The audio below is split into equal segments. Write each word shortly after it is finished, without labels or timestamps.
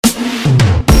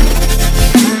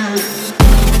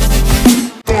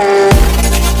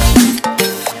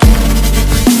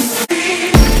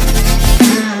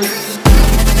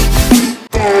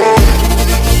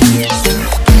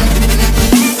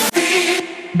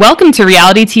Welcome to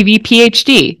Reality TV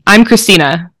PhD. I'm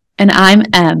Christina. And I'm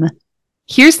Em.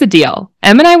 Here's the deal.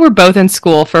 Em and I were both in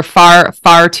school for far,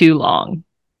 far too long.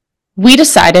 We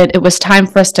decided it was time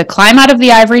for us to climb out of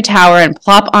the ivory tower and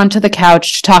plop onto the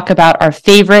couch to talk about our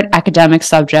favorite academic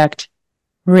subject,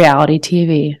 reality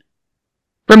TV.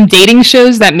 From dating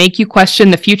shows that make you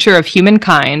question the future of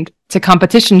humankind, to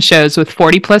competition shows with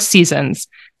 40-plus seasons,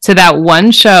 to that one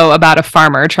show about a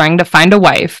farmer trying to find a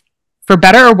wife, for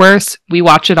better or worse, we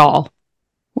watch it all.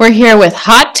 We're here with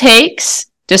hot takes,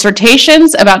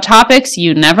 dissertations about topics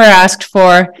you never asked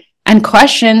for, and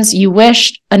questions you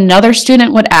wish another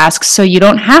student would ask so you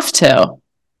don't have to.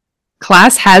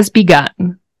 Class has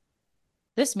begun.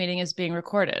 This meeting is being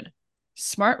recorded.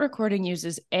 Smart recording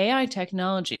uses AI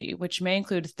technology, which may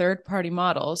include third-party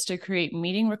models to create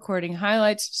meeting recording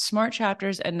highlights, smart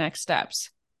chapters, and next steps.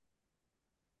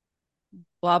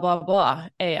 Blah, blah, blah,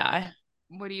 AI.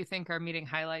 What do you think our meeting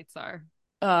highlights are?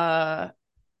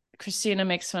 Christina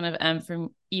makes fun of Em for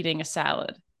eating a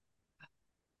salad.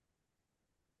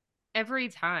 Every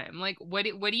time. Like, what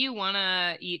do you want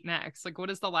to eat next? Like, what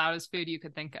is the loudest food you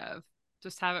could think of?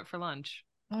 Just have it for lunch.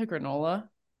 Probably granola.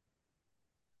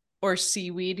 Or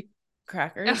seaweed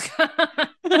crackers.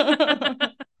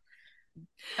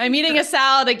 I'm eating a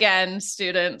salad again,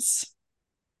 students.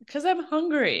 Because I'm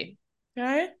hungry.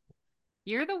 Okay?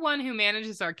 You're the one who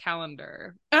manages our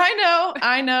calendar.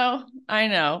 I know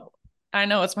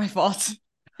it's my fault.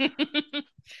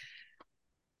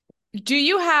 Do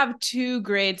you have 2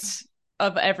 grades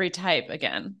of every type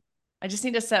again? I just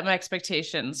need to set my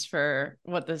expectations for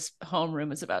what this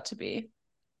homeroom is about to be.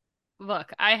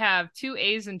 Look, I have 2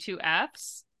 A's and 2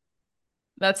 F's.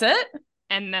 That's it?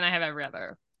 And then I have every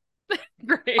other.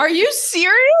 Great. Are you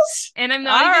serious? And I'm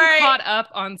not even caught up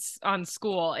on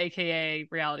school, aka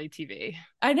reality TV.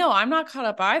 I know, I'm not caught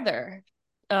up either.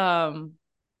 But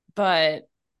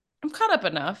I'm caught up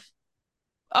enough.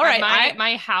 All right.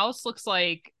 My house looks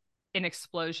like an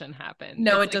explosion happened.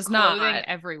 No, it does not. Clothing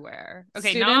everywhere. Okay,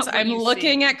 students, I'm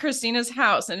looking at Christina's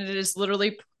house and it is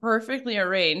literally perfectly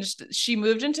arranged. She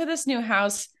moved into this new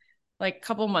house like a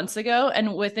couple months ago,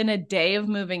 and within a day of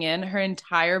moving in, her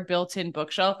entire built-in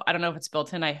bookshelf, I don't know if it's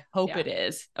built in, I hope it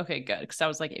is. Okay, good. Because I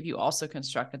was like, if you also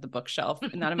constructed the bookshelf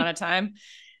in that amount of time,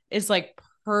 is like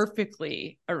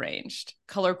perfectly arranged,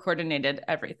 color coordinated,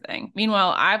 everything.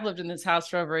 Meanwhile, I've lived in this house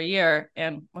for over a year,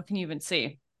 and what can you even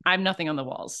see? I have nothing on the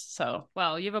walls. So,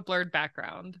 well, you have a blurred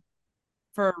background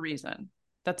for a reason.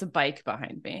 That's a bike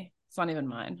behind me. It's not even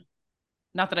mine.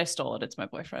 Not that I stole it. It's my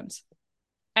boyfriend's.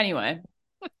 Anyway,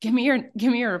 give me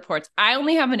your reports. I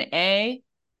only have an A,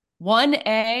 1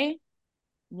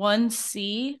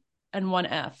 C, and 1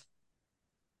 F.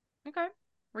 Okay.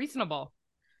 Reasonable.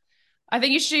 I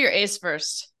think you should do your A's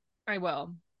first. I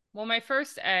will. Well, my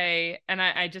first A, and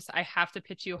I have to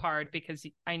pitch you hard because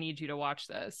I need you to watch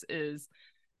this, is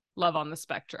Love on the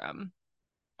Spectrum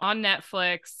on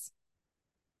Netflix.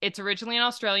 It's originally an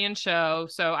Australian show,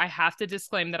 so I have to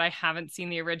disclaim that I haven't seen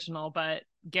the original, but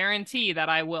guarantee that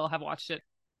I will have watched it.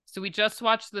 So we just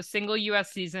watched the single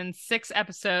US season, 6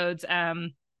 episodes,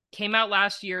 came out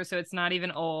last year, so it's not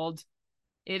even old.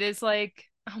 It is like,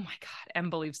 oh my God, Em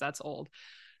believes that's old.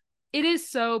 It is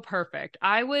so perfect.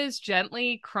 I was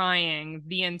gently crying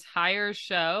the entire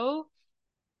show.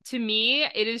 To me,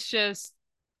 it is just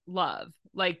love.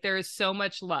 Like, there is so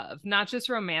much love, not just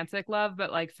romantic love,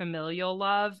 but like familial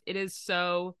love. It is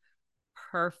so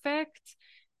perfect,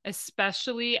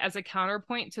 especially as a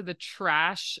counterpoint to the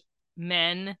trash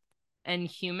men and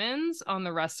humans on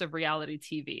the rest of reality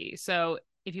TV. So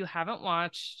if you haven't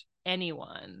watched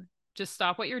anyone, just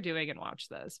stop what you're doing and watch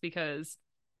this, because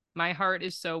my heart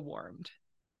is so warmed.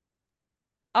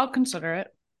 I'll consider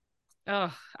it.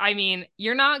 Oh, I mean,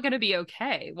 you're not going to be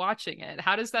okay watching it.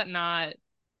 How does that not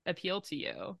appeal to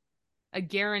you? A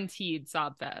guaranteed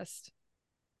sob fest.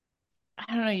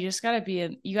 I don't know. You just gotta be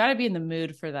in the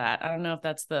mood for that. I don't know if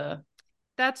that's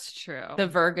true. The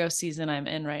Virgo season I'm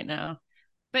in right now.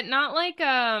 But not like,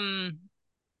 I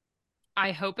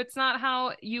hope it's not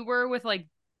how you were with like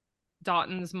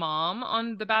Dotton's mom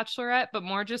on The Bachelorette, but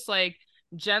more just like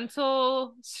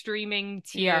gentle streaming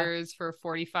tears for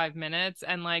 45 minutes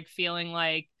and like feeling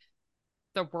like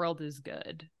the world is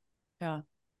good. Yeah.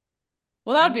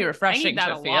 Well, that would be refreshing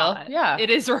to feel. Lot. Yeah. It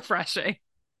is refreshing.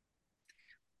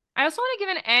 I also want to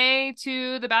give an A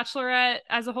to The Bachelorette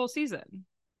as a whole season.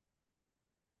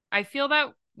 I feel that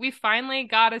we finally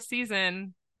got a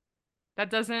season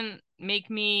that doesn't make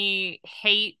me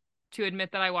hate to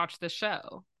admit that I watched the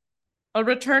show. A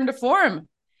return to form.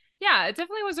 Yeah, it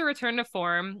definitely was a return to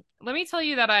form. Let me tell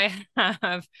you that I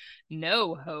have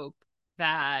no hope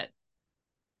that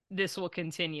this will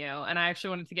continue. And I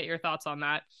actually wanted to get your thoughts on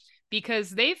that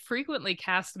because they frequently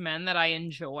cast men that I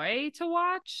enjoy to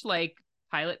watch, like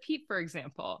Pilot Pete, for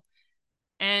example.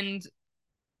 And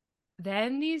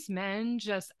then these men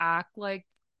just act like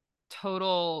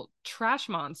total trash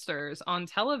monsters on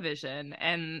television.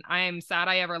 And I am sad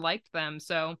I ever liked them.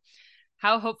 So,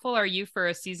 how hopeful are you for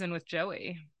a season with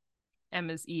Joey?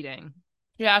 Emma's eating.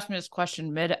 You asked me this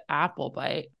question mid apple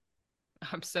bite.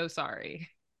 I'm so sorry.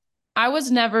 I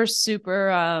was never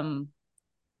super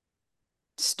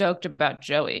stoked about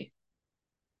Joey.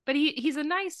 But he's a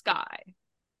nice guy.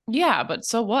 Yeah, but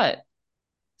so what?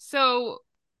 So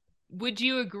would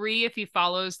you agree if he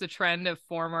follows the trend of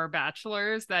former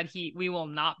bachelors that we will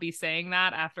not be saying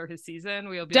that after his season?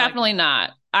 We'll be Definitely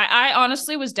not. I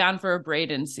honestly was down for a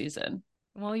Brayden season.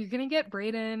 Well, you're gonna get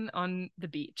Brayden on the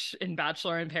beach in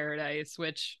Bachelor in Paradise,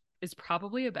 which is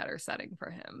probably a better setting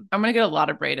for him. I'm gonna get a lot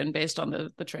of Brayden based on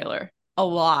the trailer. A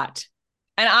lot.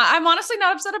 And I'm honestly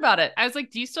not upset about it. I was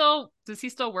like, does he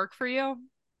still work for you?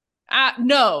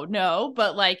 No,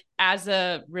 but like as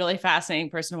a really fascinating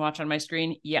person to watch on my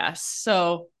screen, yes.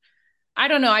 So I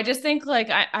don't know. I just think like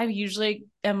I usually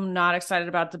am not excited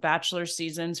about the Bachelor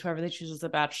seasons. Whoever they choose as the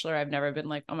Bachelor, I've never been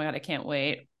like, oh my God, I can't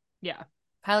wait. Yeah.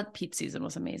 Pilot Pete season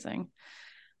was amazing.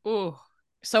 Ooh.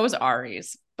 So was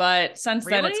Ari's. But since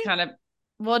then, Really? it's kind of,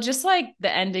 well, just like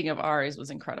the ending of Ari's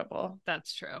was incredible.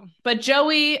 That's true. But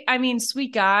Joey, I mean,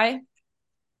 sweet guy.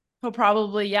 He'll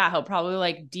probably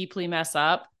like deeply mess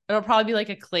up. It'll probably be like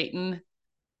a Clayton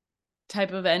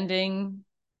type of ending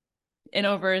in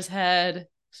over his head.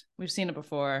 We've seen it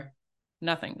before.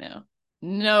 Nothing new.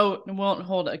 No, won't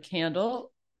hold a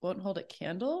candle. Won't hold a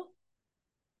candle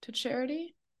to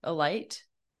charity. A light.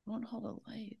 Won't hold a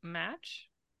light. Match?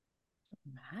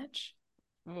 Match?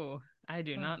 Oh, I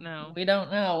do not know. We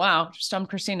don't know. Wow. Just stumped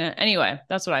Christina. Anyway,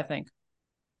 that's what I think.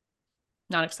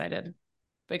 Not excited,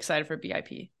 but excited for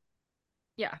BIP.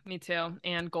 Yeah, me too.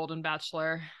 And Golden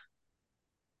Bachelor.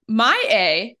 My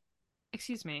A.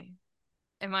 Excuse me.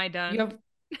 Am I done? You have. All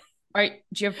right.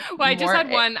 Do you have? Well, I just had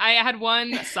A? one. I had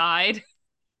one side.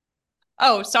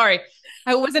 Oh, sorry.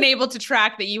 I wasn't able to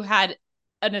track that you had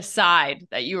an aside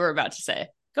that you were about to say.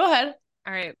 Go ahead.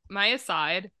 All right, my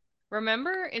aside.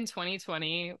 Remember in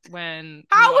 2020 when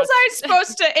How was I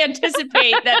supposed to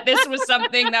anticipate that this was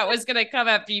something that was going to come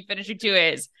after you finish your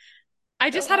 2As? I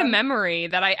just had a memory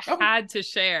that I had to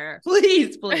share.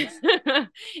 Please.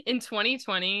 In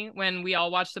 2020, when we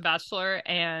all watched The Bachelor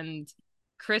and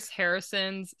Chris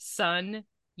Harrison's son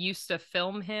used to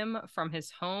film him from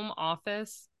his home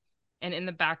office. And in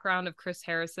the background of Chris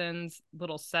Harrison's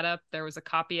little setup, there was a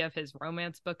copy of his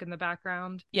romance book in the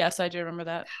background. Yes, I do remember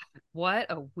that. What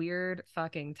a weird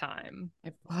fucking time.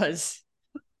 It was.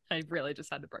 I really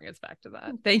just had to bring us back to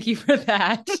that. Thank you for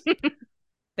that.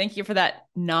 Thank you for that.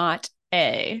 Not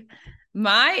A.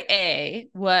 My A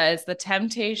was the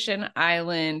Temptation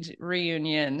Island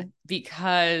reunion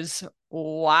because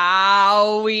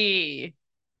wowie.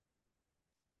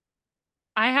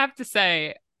 I have to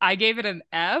say, I gave it an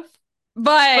F,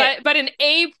 but an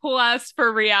A plus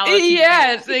for reality.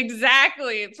 Yes,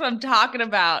 exactly. That's what I'm talking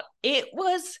about. It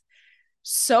was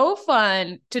so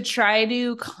fun to try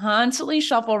to constantly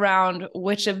shuffle around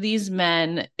which of these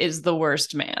men is the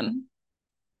worst man.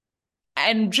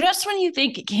 And just when you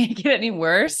think it can't get any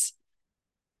worse,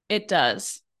 it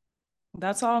does.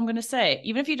 That's all I'm going to say.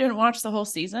 Even if you didn't watch the whole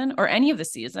season or any of the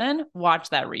season, watch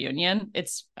that reunion.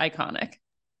 It's iconic.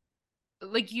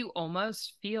 Like you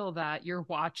almost feel that you're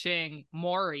watching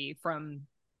Maury from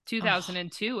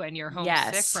 2002 and you're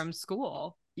homesick from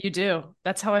school. You do.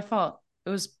 That's how I felt.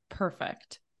 It was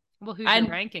perfect. Well, who's your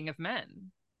ranking of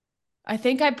men? I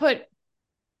think did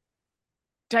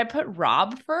I put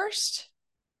Rob first?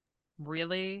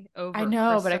 Really? Over I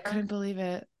know, but I couldn't believe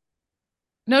it.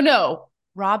 No.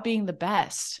 Rob being the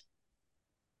best.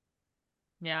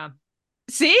 Yeah.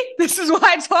 See, this is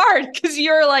why it's hard because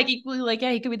you're like equally like,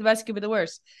 yeah, he could be the best, he could be the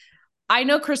worst. I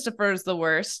know Christopher is the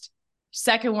worst.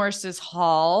 Second worst is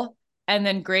Hall. And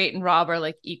then Great and Rob are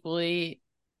like equally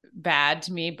bad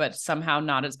to me, but somehow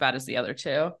not as bad as the other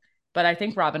two. But I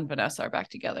think Rob and Vanessa are back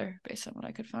together based on what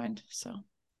I could find. So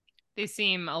they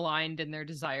seem aligned in their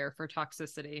desire for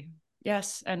toxicity.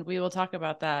 Yes. And we will talk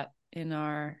about that in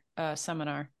our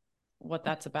seminar, what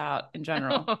that's about in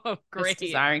general. Oh, great.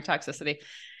 Desiring toxicity.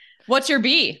 What's your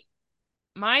B?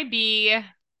 My B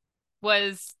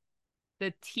was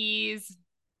the tease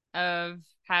of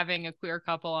having a queer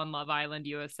couple on Love Island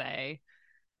USA.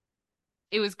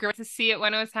 It was great to see it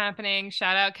when it was happening.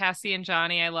 Shout out Cassie and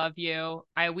Johnny. I love you.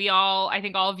 I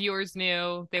think all viewers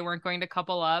knew they weren't going to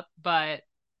couple up, but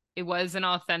it was an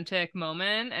authentic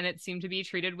moment and it seemed to be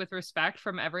treated with respect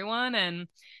from everyone. And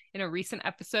in a recent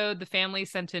episode, the family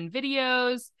sent in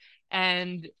videos,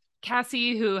 and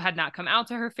Cassie, who had not come out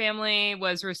to her family,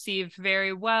 was received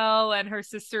very well. And her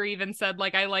sister even said,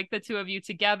 like, I like the two of you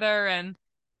together. And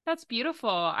that's beautiful.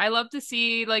 I love to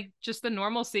see like just the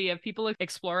normalcy of people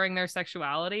exploring their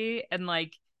sexuality, and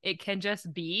like it can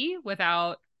just be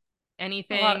without A lot,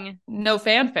 anything. no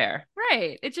fanfare.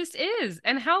 Right. It just is.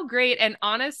 And how great. And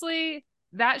honestly,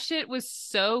 that shit was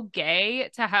so gay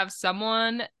to have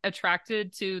someone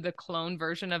attracted to the clone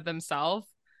version of themselves.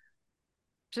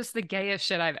 Just the gayest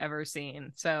shit I've ever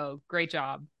seen. So great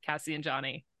job, Cassie and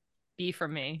Johnny. B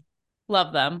from me.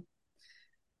 Love them.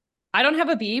 I don't have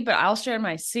a B, but I'll share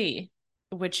my C,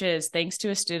 which is thanks to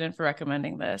a student for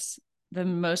recommending this. The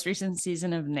most recent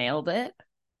season of Nailed It.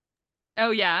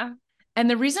 Oh, yeah. And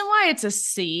the reason why it's a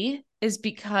C is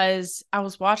because I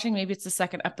was watching, maybe it's the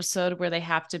second episode where they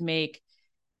have to make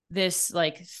this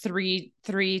like three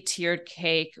tiered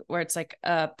cake where it's like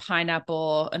a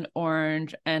pineapple, an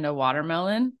orange, and a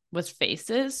watermelon with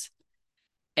faces.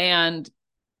 And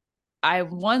I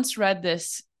once read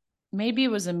this, maybe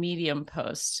it was a Medium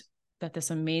post that this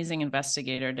amazing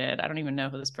investigator did. I don't even know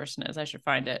who this person is. I should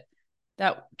find it.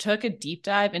 That took a deep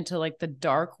dive into like the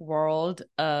dark world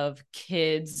of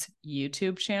kids'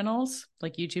 YouTube channels,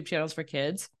 like YouTube channels for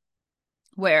kids,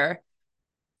 where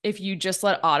if you just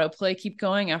let autoplay keep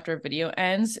going after a video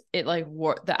ends, it like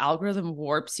the algorithm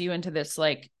warps you into this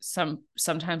like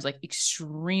sometimes like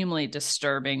extremely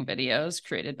disturbing videos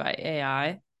created by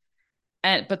AI.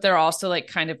 And but they're also like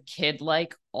kind of kid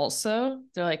like also.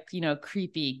 They're like, you know,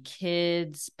 creepy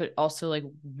kids, but also like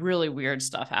really weird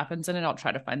stuff happens in it. I'll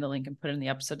try to find the link and put it in the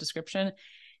episode description.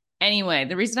 Anyway,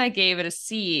 the reason I gave it a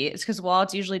C is because while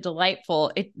it's usually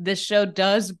delightful, this show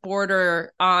does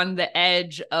border on the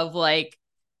edge of like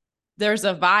there's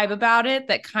a vibe about it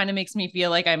that kind of makes me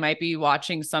feel like I might be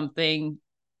watching something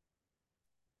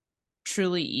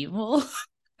truly evil.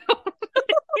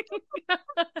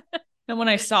 And when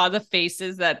I saw the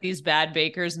faces that these bad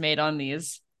bakers made on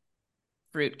these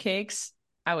fruitcakes,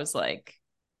 I was like,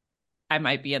 I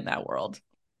might be in that world.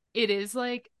 It is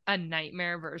like a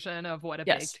nightmare version of what a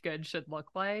Yes. baked good should look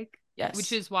like,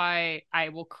 which Yes. is why I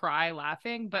will cry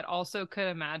laughing, but also could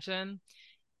imagine,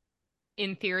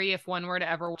 in theory, if one were to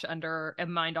ever watch under a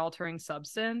mind altering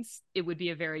substance, it would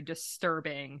be a very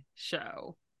disturbing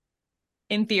show.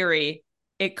 In theory,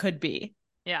 it could be.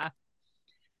 Yeah.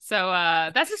 So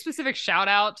that's a specific shout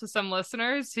out to some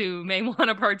listeners who may want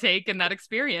to partake in that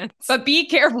experience. But be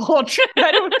careful.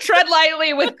 Tread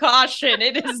lightly with caution.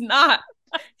 It is not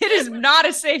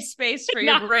a safe space for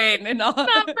your brain. And not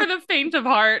for the faint of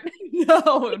heart.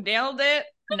 No, nailed it.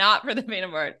 Not for the faint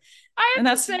of heart. I have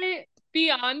to say,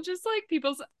 beyond just like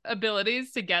people's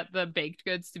abilities to get the baked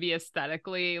goods to be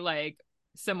aesthetically like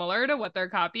similar to what they're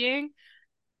copying,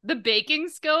 the baking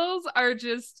skills are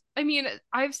just, I mean,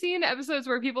 I've seen episodes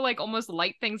where people like almost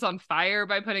light things on fire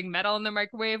by putting metal in the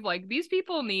microwave. Like these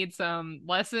people need some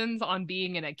lessons on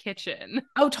being in a kitchen.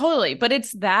 Oh, totally. But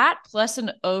it's that plus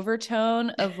an overtone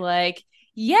of like,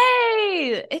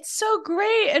 yay, it's so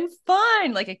great and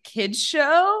fun, like a kid's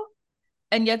show.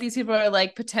 And yet these people are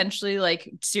like potentially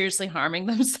like seriously harming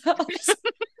themselves.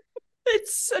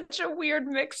 It's such a weird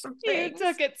mix of things. You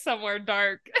took it somewhere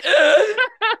dark.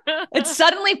 It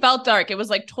suddenly felt dark. It was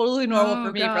like totally normal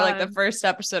for me for like the first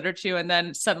episode or two. And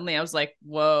then suddenly I was like,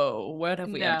 whoa, what have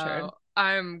we entered?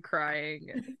 I'm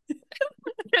crying.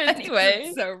 Anyway,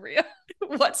 it's so real.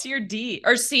 What's your D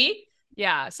or C?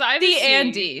 Yeah. So I have C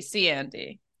and D. C and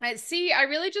D. See, I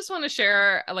really just want to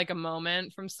share like a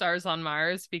moment from Stars on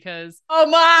Mars because oh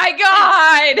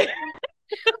my God.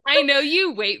 I know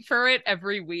you wait for it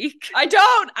every week. I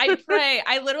don't. I pray.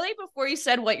 I literally, before you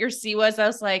said what your C was, I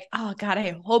was like, oh God,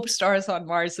 I hope Stars on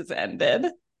Mars has ended.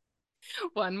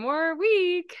 One more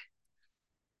week.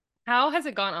 How has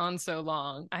it gone on so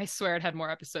long? I swear it had more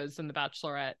episodes than The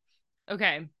Bachelorette.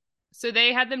 Okay. So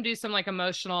they had them do some like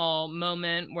emotional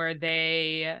moment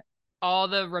where all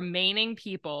the remaining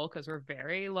people, because we're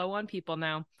very low on people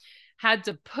now, had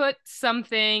to put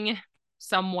something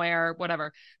somewhere,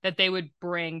 whatever, that they would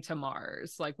bring to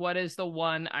Mars. Like, what is the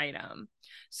one item?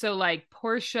 So, like,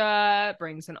 Portia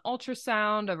brings an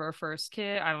ultrasound of her first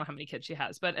kid. I don't know how many kids she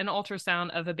has, but an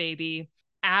ultrasound of a baby.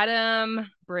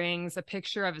 Adam brings a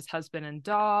picture of his husband and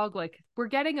dog. Like, we're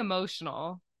getting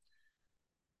emotional.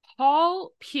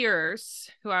 Paul Pierce,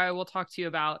 who I will talk to you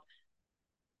about,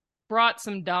 brought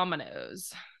some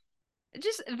dominoes.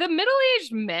 Just the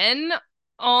middle-aged men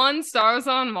on Stars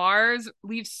on Mars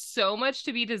leave so much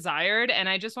to be desired, and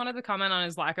I just wanted to comment on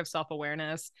his lack of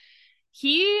self-awareness.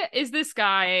 He is this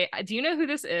guy. Do you know who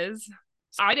this is?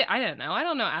 I don't know. I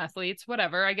don't know athletes,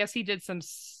 whatever. I guess he did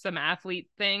some athlete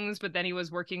things, but then he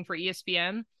was working for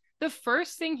ESPN. The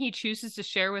first thing he chooses to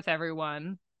share with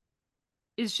everyone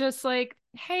is just like,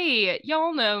 hey,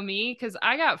 y'all know me because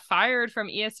I got fired from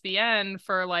ESPN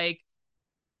for like,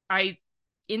 I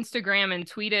Instagram and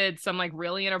tweeted some like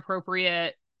really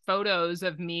inappropriate photos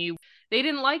of me. They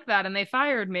didn't like that and they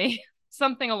fired me.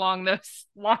 Something along those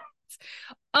lines.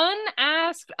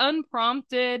 Unasked,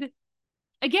 unprompted.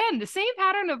 Again, the same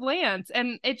pattern of Lance.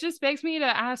 And it just begs me to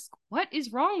ask, what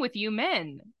is wrong with you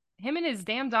men? Him and his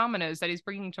damn dominoes that he's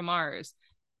bringing to Mars.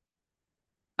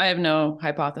 I have no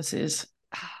hypotheses.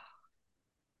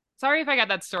 Sorry if I got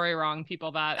that story wrong,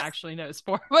 people that actually know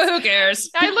sports. Well, who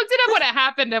cares? I looked it up when it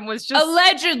happened and was just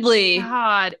allegedly.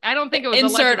 God, I don't think it was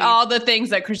insert allegedly. all the things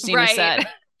that Christina said.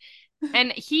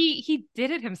 And he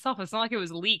did it himself. It's not like it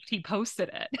was leaked. He posted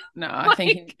it. No, I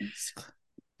think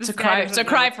it's a cry. It's a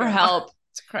cry for help.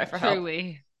 It's a cry for help.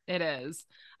 Truly, it is.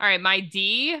 All right, my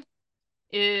D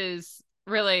is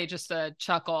really just a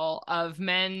chuckle of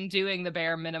men doing the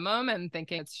bare minimum and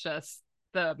thinking it's just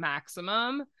the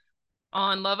maximum.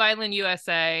 On Love Island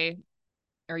USA,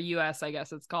 or US, I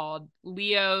guess it's called,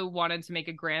 Leo wanted to make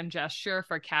a grand gesture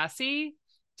for Cassie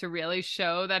to really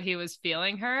show that he was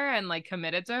feeling her and like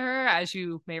committed to her. As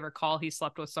you may recall, he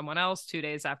slept with someone else 2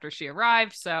 days after she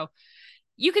arrived. So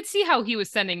you could see how he was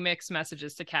sending mixed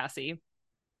messages to Cassie.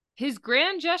 His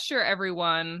grand gesture,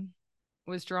 everyone,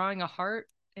 was drawing a heart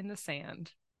in the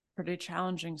sand. Pretty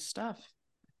challenging stuff.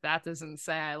 That doesn't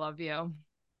say I love you.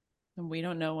 And we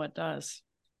don't know what does.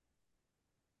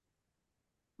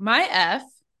 My F,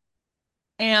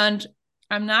 and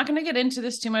I'm not going to get into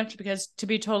this too much because, to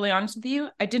be totally honest with you,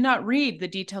 I did not read the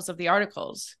details of the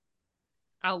articles.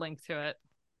 I'll link to it.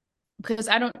 Because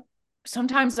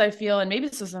sometimes I feel, and maybe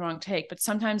this is the wrong take, but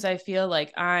sometimes I feel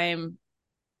like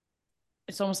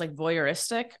it's almost like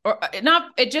voyeuristic, or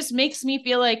not. It just makes me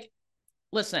feel like,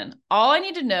 listen, all I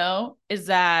need to know is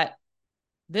that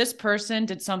this person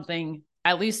did something,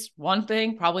 at least one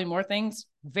thing, probably more things,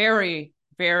 very,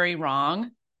 very wrong.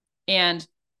 And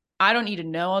I don't need to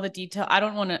know all the detail. I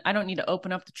don't need to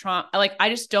open up the trauma. Like, I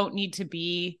just don't need to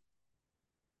be,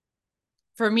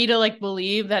 for me to like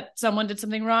believe that someone did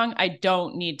something wrong. I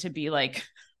don't need to be like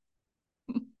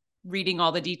reading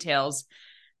all the details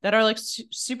that are like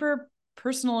super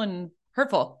personal and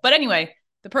hurtful. But anyway,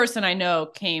 the person I know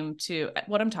came to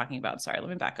what I'm talking about. Sorry, let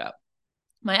me back up.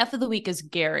 My F of the week is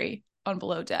Gary on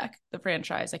Below Deck, the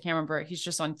franchise. I can't remember. He's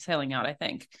just on Sailing Out, I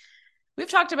think. We've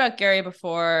talked about Gary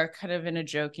before, kind of in a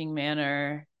joking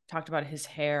manner, talked about his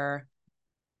hair,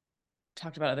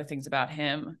 talked about other things about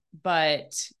him,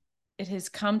 but it has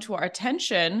come to our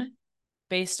attention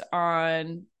based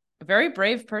on a very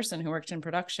brave person who worked in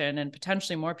production and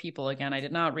potentially more people. Again, I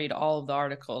did not read all of the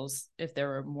articles if there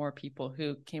were more people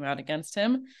who came out against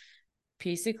him,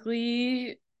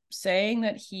 basically saying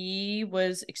that he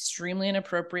was extremely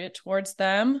inappropriate towards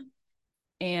them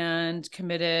and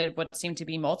committed what seemed to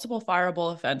be multiple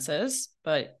fireable offenses,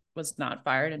 but was not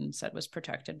fired and instead was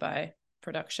protected by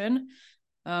production.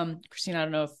 Christina, I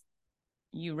don't know if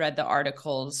you read the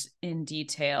articles in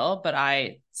detail, but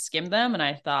I skimmed them and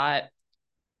I thought,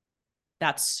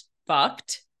 that's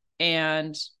fucked.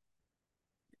 And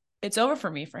it's over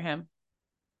for me for him.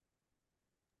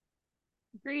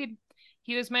 Agreed.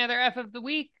 He was my other F of the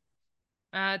week.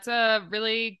 It's a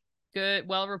really good,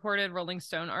 well-reported Rolling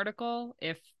Stone article.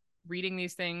 If reading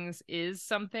these things is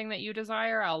something that you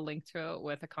desire, I'll link to it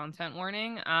with a content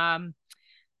warning.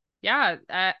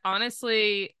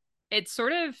 Honestly, it's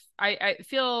sort of, I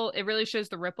feel it really shows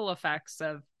the ripple effects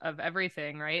of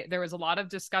everything, right? There was a lot of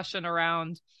discussion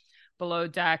around Below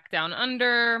Deck Down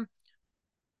Under,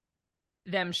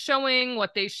 them showing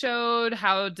what they showed.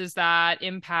 How does that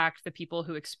impact the people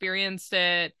who experienced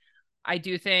it? I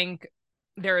do think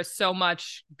there is so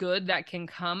much good that can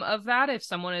come of that if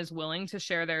someone is willing to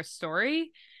share their story.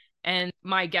 And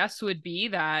my guess would be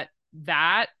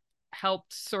that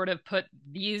helped sort of put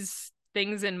these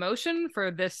things in motion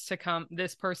for this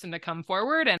person to come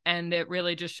forward. And it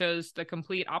really just shows the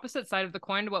complete opposite side of the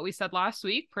coin to what we said last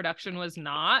week. Production was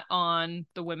not on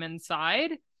the women's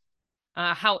side.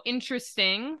 How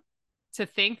interesting to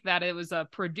think that it was a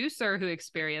producer who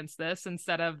experienced this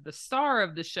instead of the star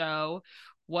of the show,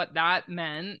 what that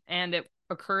meant. And it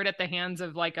occurred at the hands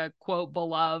of like a quote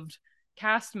beloved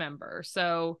cast member.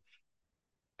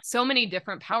 So many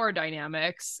different power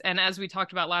dynamics. And as we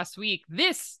talked about last week,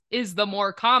 this is the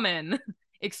more common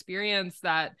experience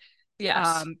that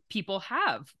people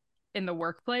have in the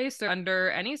workplace or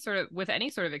with any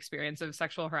sort of experience of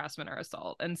sexual harassment or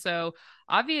assault. And so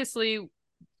obviously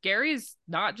Gary's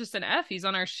not just an F, he's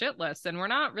on our shit list, and we're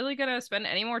not really going to spend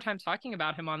any more time talking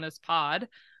about him on this pod.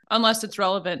 Unless it's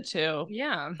relevant to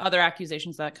Yeah. other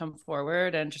accusations that come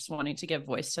forward and just wanting to give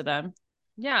voice to them.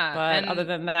 Yeah. But other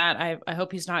than that, I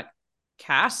hope he's not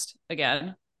cast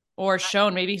again or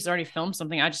shown. Maybe he's already filmed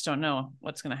something. I just don't know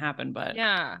what's going to happen. But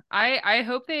yeah, I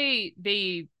hope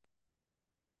they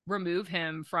remove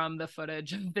him from the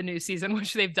footage of the new season,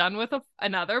 which they've done with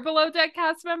another Below Deck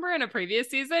cast member in a previous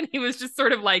season. He was just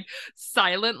sort of like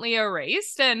silently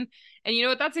erased. And you know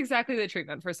what? That's exactly the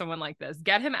treatment for someone like this.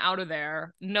 Get him out of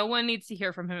there. No one needs to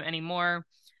hear from him anymore.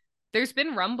 There's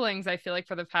been rumblings, I feel like,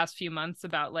 for the past few months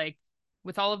about like,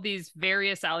 with all of these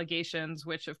various allegations,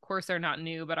 which of course are not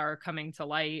new, but are coming to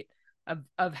light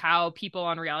of how people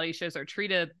on reality shows are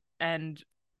treated, and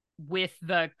with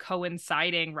the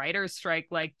coinciding writers' strike,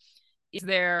 like, is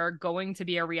there going to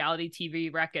be a reality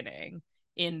TV reckoning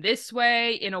in this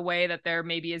way, in a way that there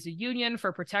maybe is a union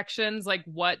for protections? Like,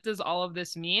 what does all of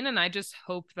this mean? And I just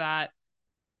hope that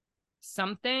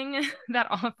something that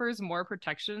offers more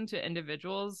protection to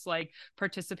individuals like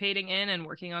participating in and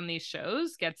working on these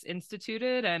shows gets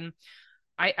instituted. And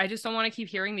I just don't want to keep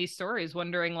hearing these stories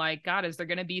wondering like, God, is there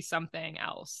going to be something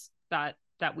else that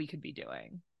we could be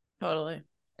doing? Totally.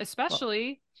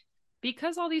 Especially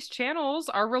because all these channels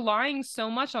are relying so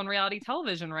much on reality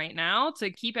television right now to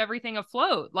keep everything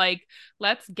afloat. Like,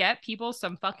 let's get people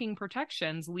some fucking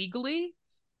protections legally.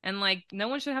 And like, no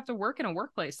one should have to work in a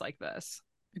workplace like this.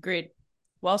 Agreed.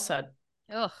 Well said.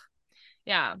 Ugh.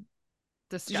 Yeah.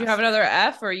 Disgusting. Did you have another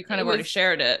F, or you kind of already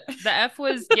shared it? The F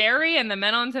was Gary and the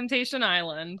Men on Temptation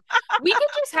Island. We could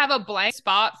just have a blank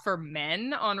spot for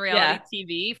men on reality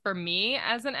TV for me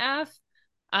as an F.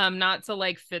 Not to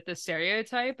like fit the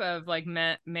stereotype of like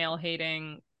male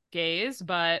hating gays,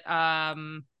 but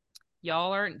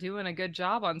y'all aren't doing a good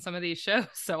job on some of these shows,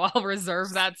 so I'll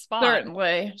reserve that spot.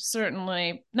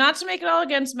 Certainly. Not to make it all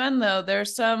against men, though.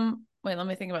 There's some. Wait, let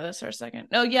me think about this for a second.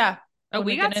 Oh, yeah. Oh,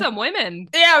 we got some women.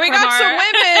 Yeah, we got some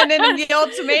women in the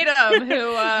Ultimatum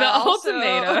who the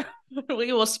Ultimatum.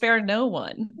 We will spare no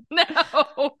one.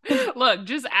 No. Look,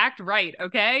 just act right,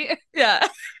 okay? Yeah.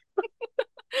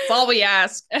 That's all we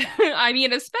ask. I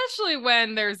mean, especially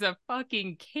when there's a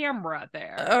fucking camera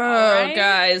there. Oh, right?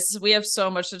 Guys, we have so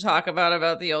much to talk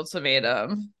about the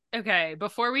Ultimatum. Okay,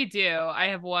 before we do, I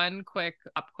have one quick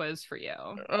up quiz for you.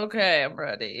 Okay, I'm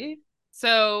ready.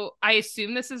 So I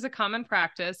assume this is a common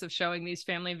practice of showing these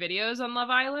family videos on Love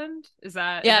Island. Is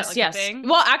that yes? A thing?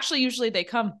 Well, actually, usually they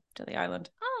come to the island.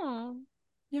 Oh,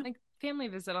 yeah, like family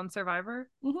visit on Survivor.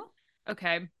 Mm-hmm.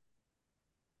 Okay.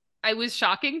 It was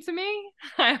shocking to me,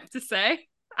 I have to say.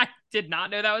 I did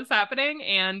not know that was happening,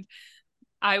 and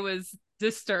I was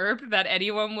disturbed that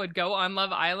anyone would go on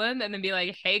Love Island and then be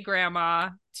like, "Hey,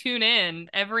 Grandma, tune in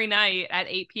every night at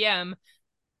 8 p.m."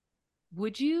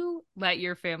 Would you let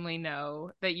your family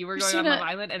know that you were going on Love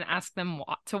Island and ask them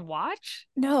to watch?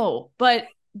 No, but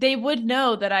they would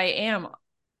know that I am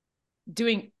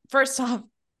doing. First off,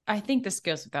 I think this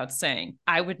goes without saying,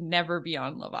 I would never be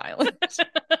on Love Island.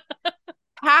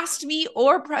 Past me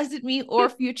or present me or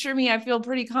future me, I feel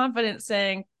pretty confident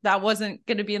saying that wasn't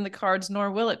going to be in the cards,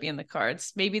 nor will it be in the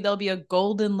cards. Maybe there'll be a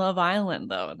golden Love Island,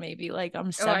 though, and maybe like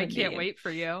I'm 70. I can't wait for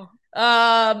you.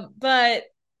 But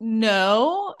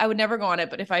no, I would never go on it.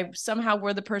 But if I somehow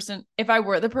were the person,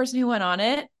 who went on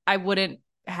it, I wouldn't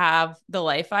have the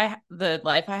life I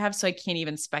have. So I can't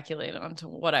even speculate on to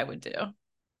what I would do.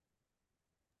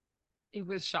 It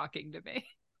was shocking to me.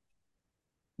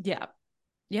 Yeah.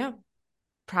 Yeah.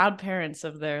 Proud parents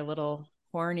of their little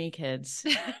horny kids.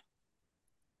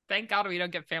 Thank God we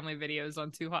don't get family videos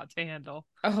on Too Hot to Handle.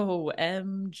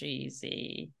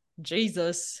 OMGZ.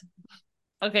 Jesus.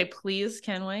 Okay, please,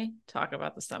 can we talk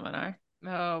about the seminar?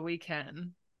 Oh, we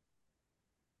can.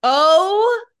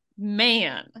 Oh,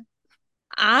 man.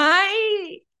 All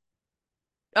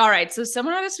right, so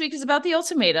seminar this week is about the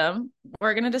Ultimatum.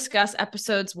 We're going to discuss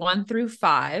episodes 1 through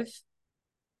 5.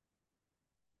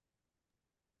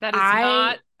 That is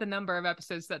not the number of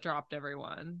episodes that dropped,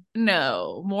 everyone.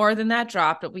 No, more than that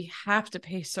dropped, but we have to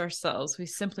pace ourselves. We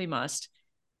simply must.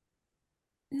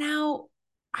 Now,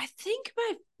 I think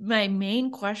my main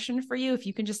question for you, if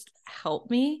you can just help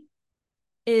me,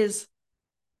 is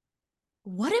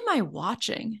what am I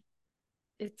watching?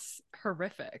 It's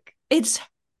horrific. It's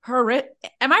horrific.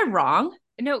 Am I wrong?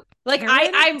 No, like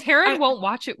Taryn won't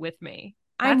watch it with me.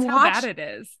 That's how bad it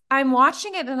is. I'm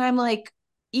watching it and I'm like,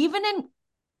 even in,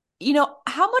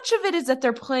 how much of it is that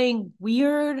they're playing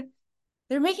weird?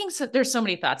 There's so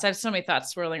many thoughts. I have so many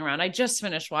thoughts swirling around. I just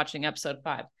finished watching episode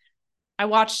 5. I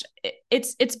watched,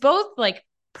 it's both like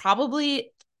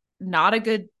probably not a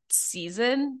good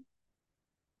season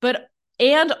but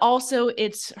and also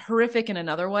it's horrific in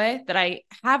another way that I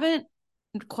haven't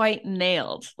quite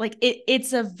nailed. Like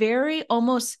it's a very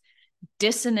almost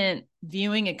dissonant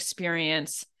viewing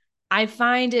experience. I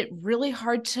find it really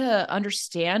hard to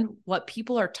understand what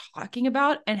people are talking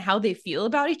about and how they feel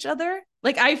about each other.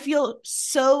 Like I feel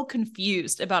so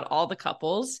confused about all the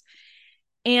couples.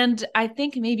 And I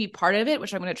think maybe part of it,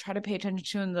 which I'm going to try to pay attention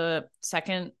to in the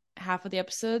second half of the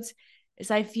episodes,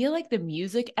 is I feel like the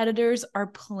music editors are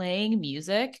playing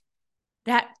music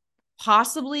that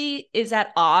possibly is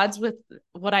at odds with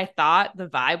what I thought the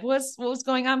vibe was, what was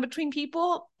going on between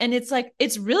people. And it's like,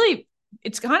 it's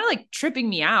kind of like tripping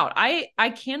me out. I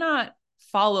cannot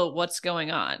follow what's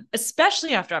going on,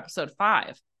 especially after episode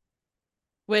 5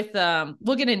 with,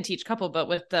 we'll get into each couple, but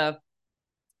with the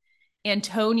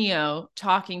Antonio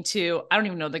talking to, I don't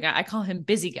even know the guy. I call him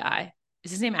Busy Guy.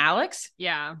 Is his name Alex?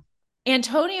 Yeah.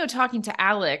 Antonio talking to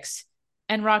Alex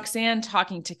and Roxanne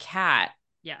talking to Kat.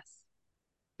 Yes.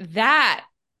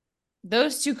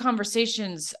 Those two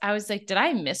conversations, I was like, did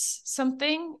I miss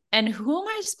something? And who am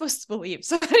I supposed to believe?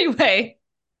 So anyway,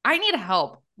 I need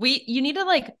help. You need to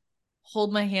like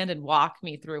hold my hand and walk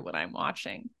me through what I'm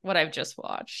watching, what I've just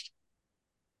watched.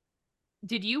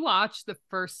 Did you watch the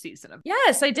first season of?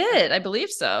 Yes, I did. I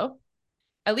believe so.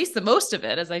 At least the most of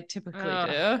it, as I typically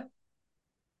do.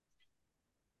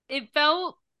 It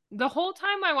felt the whole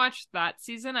time I watched that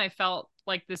season, I felt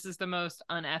like this is the most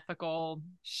unethical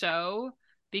show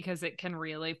because it can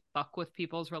really fuck with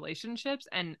people's relationships,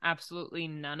 and absolutely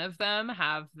none of them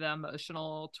have the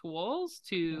emotional tools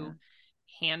to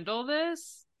handle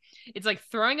this. It's like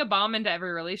throwing a bomb into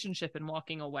every relationship and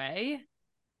walking away.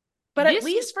 But at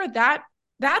least for that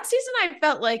season, I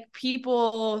felt like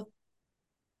people,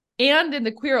 and in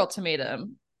the Queer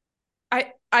Ultimatum,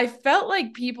 I felt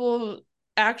like people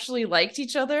actually liked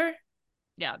each other.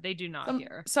 Yeah, they do not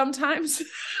here. Sometimes.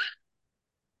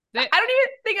 I don't even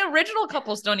think original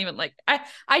couples don't even like.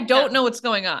 I don't know what's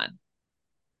going on.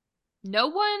 No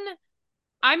one.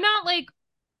 I'm not like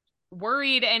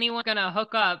worried anyone's gonna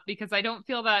hook up because I don't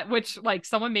feel that. Which like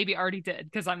someone maybe already did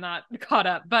because I'm not caught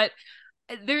up. But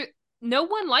no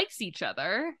one likes each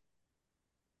other.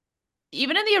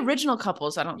 Even in the original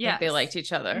couples, I don't think they liked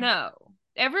each other. No,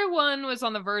 everyone was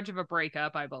on the verge of a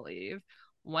breakup, I believe.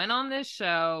 Went on this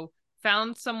show,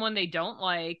 found someone they don't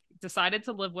like, decided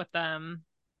to live with them,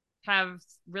 have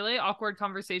really awkward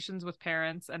conversations with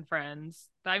parents and friends.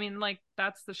 I mean, like,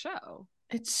 that's the show.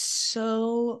 It's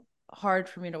so hard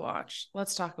for me to watch.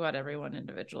 Let's talk about everyone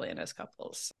individually and as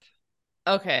couples.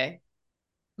 Okay.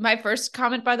 My first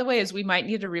comment, by the way, is we might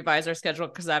need to revise our schedule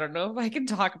because I don't know if I can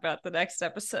talk about the next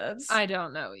episodes. I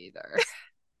don't know either.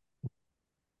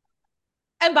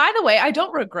 And by the way, I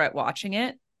don't regret watching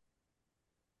it.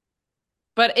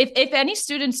 But if any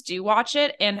students do watch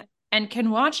it and can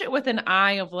watch it with an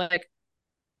eye of like,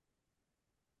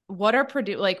 what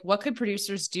could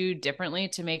producers do differently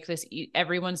to make this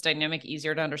everyone's dynamic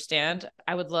easier to understand?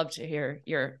 I would love to hear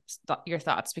your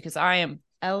thoughts because I am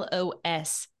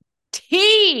LOST.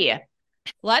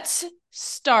 Let's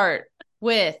start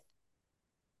with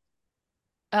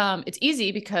it's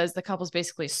easy because the couples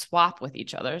basically swap with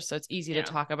each other, so it's easy to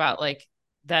talk about like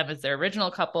them as their original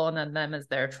couple and then them as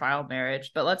their trial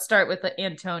marriage. But let's start with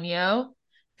Antonio,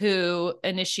 who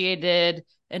initiated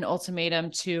an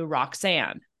ultimatum to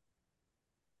Roxanne.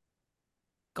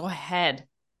 Go ahead.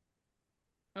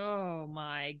 Oh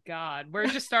my God. We're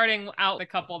just starting out the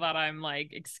couple that I'm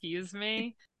like, excuse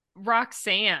me.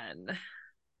 Roxanne.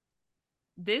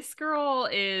 This girl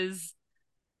is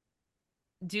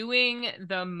doing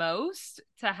the most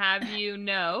to have you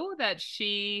know that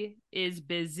she is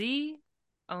busy,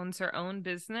 owns her own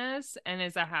business, and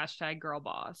is a hashtag girl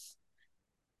boss.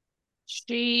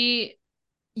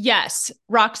 Yes,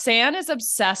 Roxanne is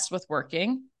obsessed with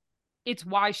working. It's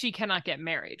why she cannot get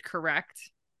married, correct?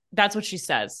 That's what she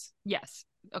says. Yes,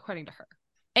 according to her.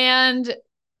 And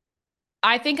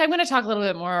I think I'm going to talk a little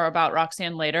bit more about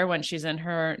Roxanne later when she's in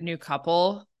her new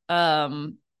couple.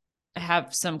 I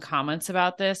have some comments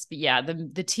about this, but yeah, the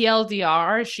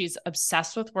TLDR, she's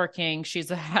obsessed with working.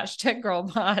 She's a hashtag girl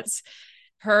boss.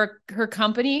 Her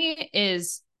company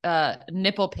is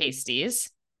nipple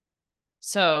pasties.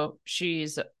 So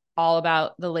she's all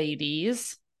about the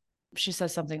ladies. She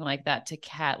says something like that to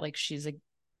Kat, like she's a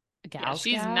gal's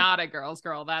she's gal. not a girl's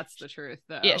girl. That's the truth,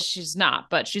 though. Yeah, she's not,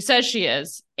 but she says she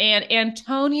is. And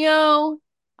Antonio,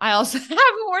 I also have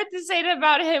more to say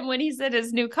about him when he said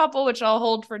his new couple, which I'll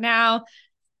hold for now.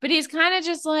 But he's kind of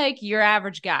just like your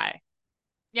average guy.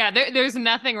 Yeah, there's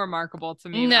nothing remarkable to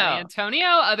me about Antonio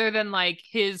other than like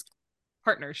his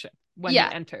partnership. when he Yeah.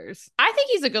 enters. I think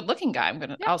he's a good looking guy.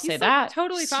 I'll say he's like that.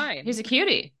 totally fine. He's a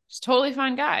cutie. He's a totally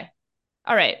fine guy.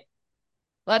 All right.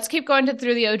 Let's keep going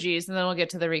through the OGs and then we'll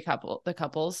get to the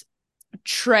couples.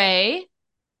 Trey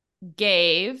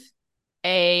gave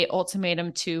a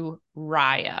ultimatum to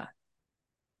Raya.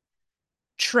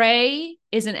 Trey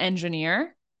is an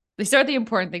engineer. These are the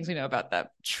important things we know about them.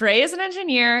 Trey is an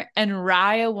engineer and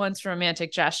Raya wants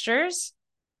romantic gestures.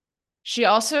 She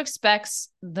also expects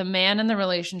the man in the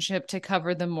relationship to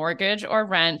cover the mortgage or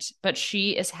rent, but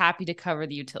she is happy to cover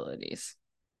the utilities.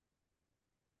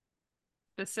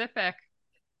 Specific.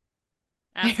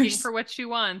 Asking for what she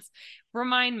wants.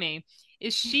 Remind me,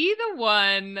 is she the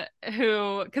one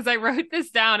who, because I wrote this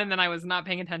down and then I was not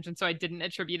paying attention, so I didn't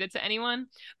attribute it to anyone,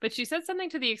 but she said something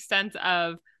to the extent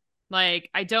of, like,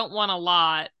 I don't want a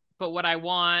lot, but what I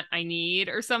want, I need,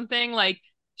 or something. Like,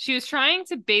 she was trying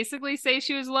to basically say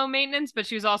she was low maintenance, but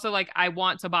she was also like, I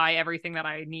want to buy everything that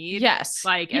I need. Yes.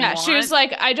 Like, yeah, she was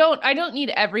like, I don't need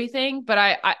everything, but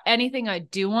I anything I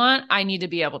do want, I need to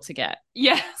be able to get.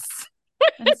 Yes.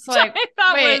 And it's like, wait,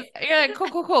 was... yeah,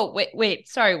 cool. Wait,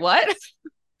 sorry, what?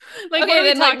 Like, okay,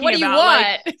 then like, what do you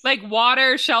want? Like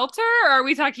water, shelter, or are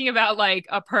we talking about like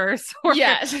a purse? Or,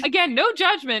 yes. Again, no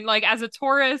judgment. Like, as a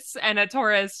Taurus and a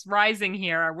Taurus rising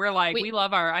here, we're like, we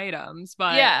love our items,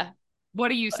 but yeah. What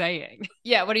are you saying?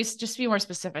 Yeah, what do you just be more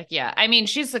specific? Yeah. I mean,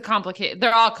 she's a complicated,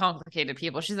 they're all complicated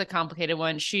people. She's a complicated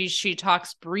one. She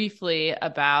talks briefly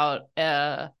about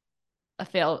a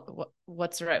failed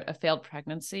a failed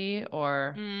pregnancy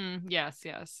or yes,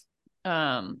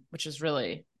 which is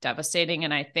really devastating.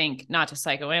 And I think, not to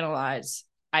psychoanalyze,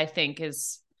 I think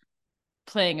is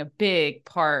playing a big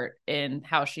part in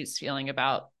how she's feeling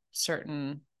about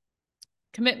certain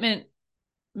commitment,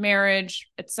 marriage,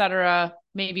 etc.,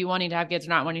 maybe wanting to have kids or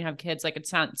not wanting to have kids. Like,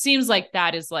 seems like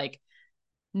that is like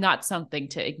not something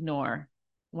to ignore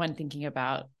when thinking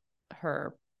about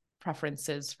her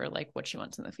preferences for like what she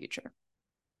wants in the future.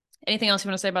 Anything else you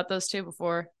want to say about those two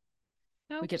before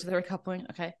we get to the recoupling?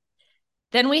 Okay.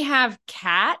 Then we have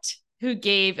Kat, who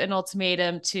gave an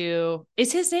ultimatum to,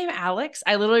 is his name Alex?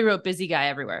 I literally wrote busy guy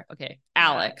everywhere. Okay.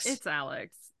 Alex. Yeah, it's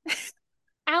Alex.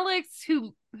 Alex,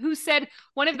 who said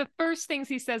one of the first things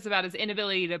he says about his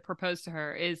inability to propose to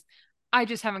her is, I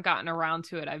just haven't gotten around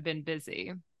to it. I've been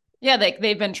busy. Yeah,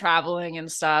 they've been traveling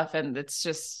and stuff, and it's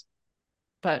just,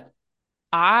 but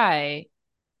I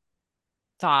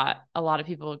thought a lot of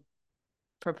people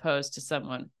propose to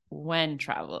someone when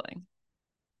traveling.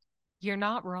 You're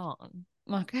not wrong.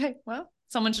 Okay, well,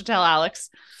 someone should tell Alex.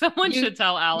 Someone should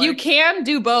tell Alex. You can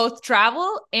do both,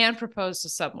 travel and propose to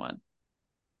someone.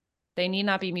 They need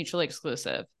not be mutually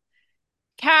exclusive.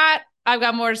 Kat, I've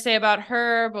got more to say about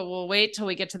her, but we'll wait till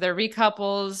we get to their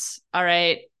recouples. All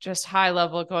right, just high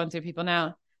level going through people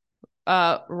now.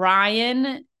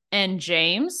 Ryan and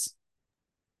James.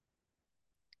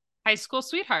 High school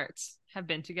sweethearts, have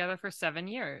been together for 7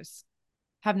 years.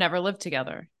 Have never lived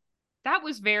together. That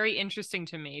was very interesting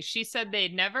to me. She said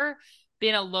they'd never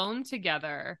been alone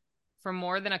together for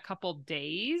more than a couple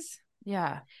days.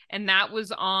 Yeah. And that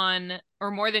was on,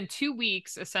 or more than 2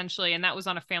 weeks, essentially. And that was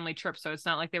on a family trip. So it's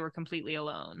not like they were completely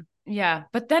alone. Yeah.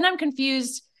 But then I'm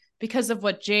confused because of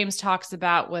what James talks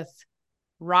about with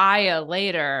Raya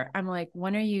later. I'm like,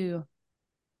 when are you?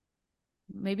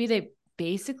 Maybe they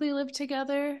basically live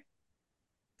together,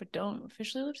 but don't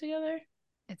officially live together.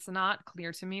 It's not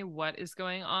clear to me what is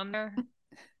going on there.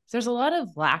 There's a lot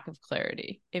of lack of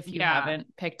clarity if you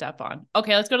haven't picked up on.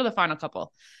 Okay, let's go to the final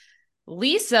couple.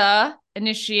 Lisa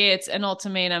initiates an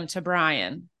ultimatum to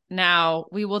Brian. Now,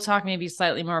 we will talk maybe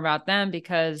slightly more about them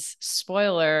because,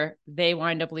 spoiler, they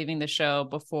wind up leaving the show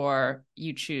before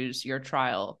you choose your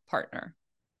trial partner.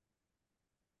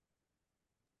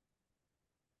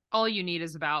 All you need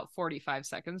is about 45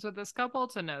 seconds with this couple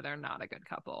to know they're not a good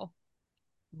couple.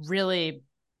 Really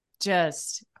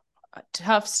just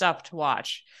tough stuff to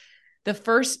watch.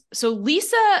 So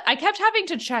Lisa, I kept having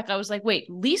to check. I was like, wait,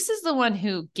 Lisa's the one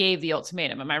who gave the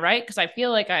ultimatum. Am I right? Because I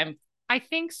feel like I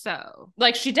think so.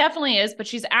 Like, she definitely is, but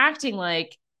she's acting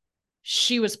like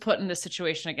she was put in this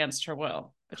situation against her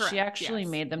will. But Correct, she actually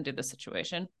made them do the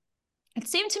situation. It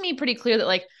seemed to me pretty clear that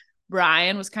like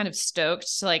Brian was kind of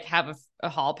stoked to like have a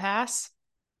hall pass.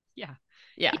 Yeah.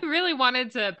 Yeah. He really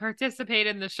wanted to participate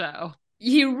in the show.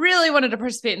 He really wanted to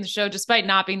participate in the show despite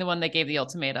not being the one that gave the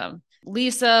ultimatum.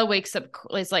 Lisa wakes up,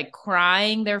 is like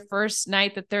crying their first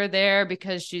night that they're there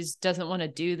because she doesn't want to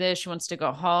do this. She wants to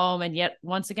go home. And yet,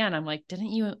 once again, I'm like,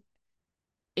 didn't you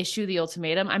issue the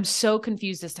ultimatum? I'm so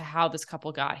confused as to how this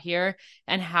couple got here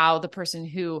and how the person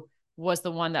who was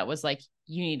the one that was like,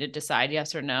 you need to decide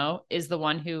yes or no, is the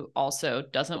one who also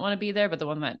doesn't want to be there, but the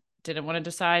one that didn't want to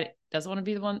decide, doesn't want to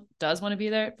be the one, does want to be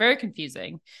there. Very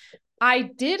confusing. I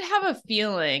did have a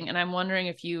feeling, and I'm wondering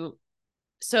if you,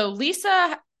 so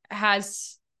Lisa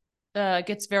has,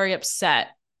 gets very upset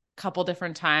a couple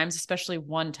different times, especially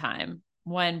one time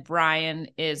when Brian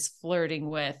is flirting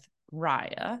with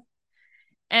Raya.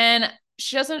 And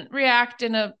she doesn't react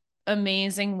in a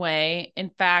amazing way. In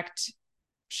fact,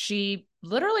 she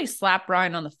literally slapped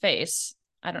Brian on the face.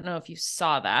 I don't know if you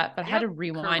saw that, but I had Yep, to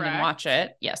rewind and watch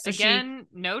correct. it. Yeah, so she, Again,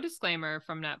 no disclaimer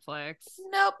from Netflix.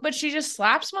 nope, but she just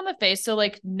slaps him on the face. So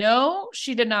like, no,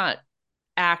 she did not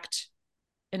act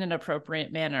in an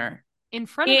appropriate manner. In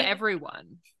front of It,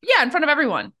 everyone. yeah, in front of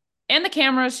everyone and the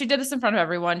cameras. She did this in front of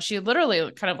everyone. She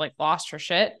literally kind of like lost her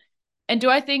shit. And do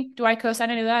I co-sign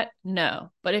any of that?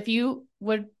 No. But if you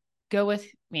would go with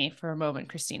me for a moment,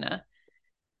 Christina,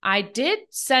 I did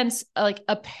sense like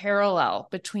a parallel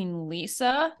between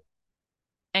Lisa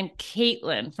and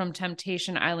Caitlin from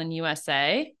Temptation Island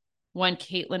USA when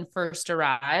Caitlin first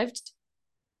arrived,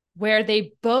 where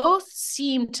they both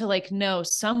seem to like know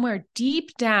somewhere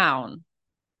deep down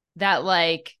that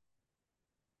like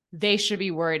they should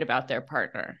be worried about their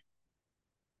partner.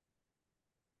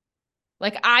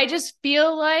 Like, I just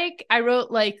feel like I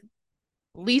wrote like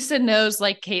Lisa knows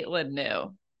like Caitlin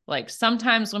knew. Like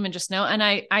sometimes women just know. And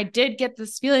I did get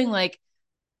this feeling like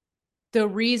the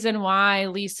reason why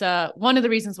Lisa, one of the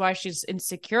reasons why she's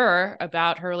insecure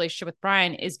about her relationship with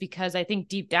Brian is because I think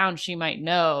deep down she might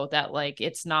know that like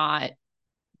it's not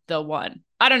the one.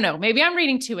 I don't know. Maybe I'm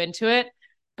reading too into it,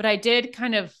 but I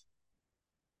kind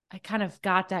of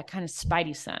got that kind of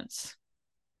spidey sense.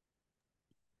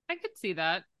 I could see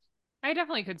that. I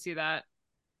definitely could see that.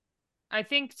 I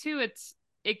think too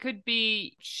it could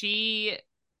be she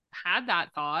had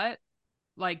that thought,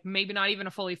 like maybe not even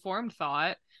a fully formed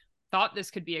thought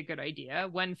this could be a good idea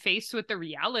when faced with the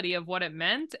reality of what it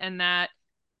meant, and that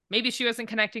maybe she wasn't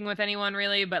connecting with anyone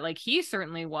really, but like he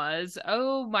certainly was.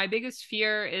 Oh, my biggest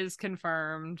fear is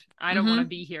confirmed. I don't want to Mm-hmm.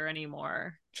 be here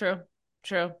anymore. True.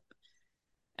 True.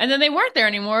 And then they weren't there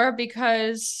anymore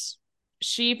because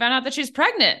she found out that she's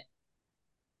pregnant.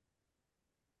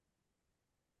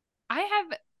 I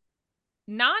have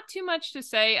not too much to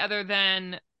say other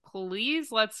than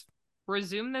please let's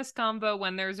resume this combo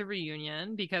when there's a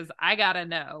reunion because I gotta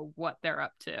know what they're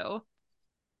up to.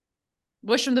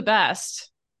 Wish them the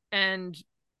best. And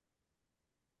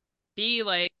be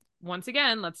like, once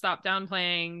again, let's stop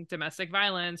downplaying domestic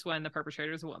violence when the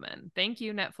perpetrator is a woman. Thank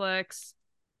you, Netflix.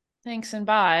 Thanks and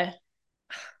bye.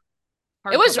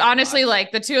 It was Heartbroken to honestly watch.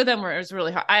 like the two of them were, it was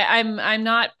really hard. I'm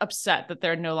not upset that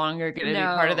they're no longer going to be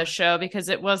part of the No, show because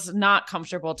it was not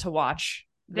comfortable to watch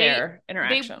they their they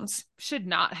interactions. should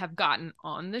not have gotten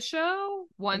on the show.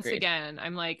 Once Agreed. again,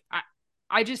 I'm like,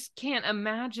 I just can't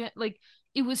imagine. Like,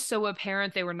 it was so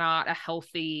apparent they were not a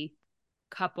healthy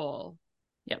couple.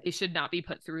 Yep. They should not be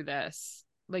put through this.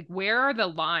 Like, where are the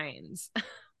lines?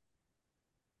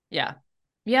 Yeah.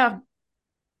 Yeah.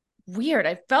 Weird.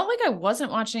 I felt like I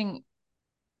wasn't watching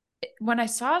when I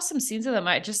saw some scenes of them.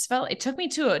 I just felt it took me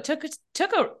to took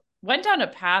a went down a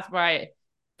path where I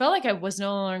felt like I was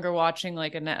no longer watching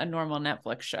like a normal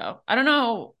Netflix show. I don't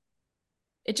know.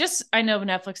 It just I know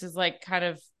Netflix is like kind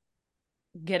of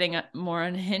getting more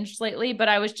unhinged lately, but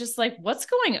I was just like, what's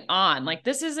going on? Like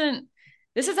this is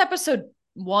episode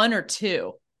 1 or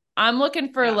 2. I'm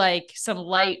looking for Yeah. like some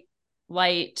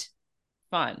light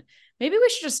fun. Maybe we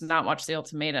should just not watch the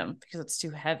Ultimatum because it's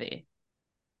too heavy.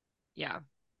 Yeah.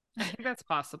 I think that's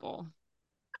possible.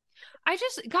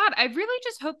 God, I really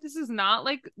just hope this is not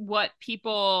like what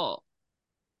people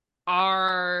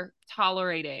are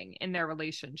tolerating in their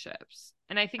relationships.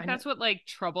 And I think I know. that's what like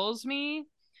troubles me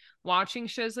watching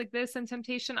shows like this and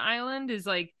Temptation Island is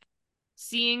like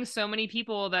seeing so many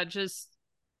people that just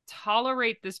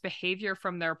tolerate this behavior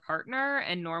from their partner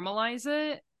and normalize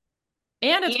it.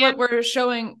 And it's what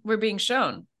And we're being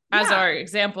shown as yeah, our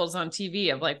examples on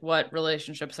TV of like what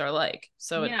relationships are like.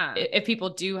 So yeah, if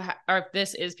people or if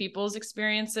this is people's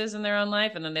experiences in their own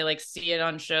life and then they like see it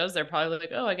on shows, they're probably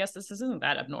like, oh, I guess this isn't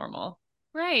that abnormal.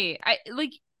 right. I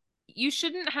like you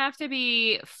shouldn't have to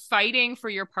be fighting for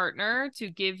your partner to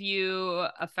give you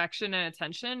affection and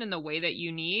attention in the way that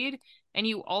you need. And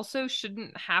you also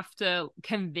shouldn't have to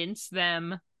convince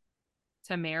them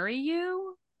to marry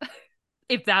you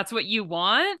if that's what you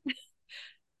want.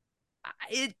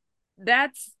 It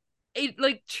that's it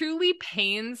like truly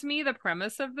pains me the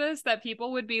premise of this that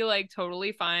people would be like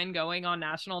totally fine going on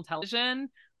national television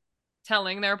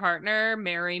telling their partner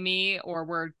marry me or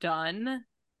we're done.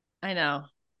 I know.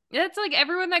 It's like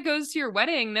everyone that goes to your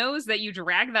wedding knows that you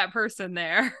drag that person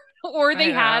there. or I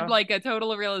they had know. like a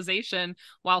total realization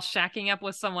while shacking up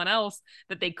with someone else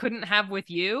that they couldn't have with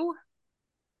you.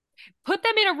 Put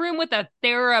them in a room with a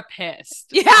therapist.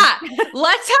 Yeah.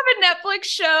 Let's have a Netflix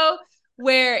show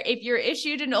where if you're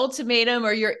issued an ultimatum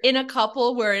or you're in a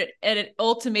couple where an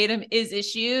ultimatum is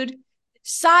issued,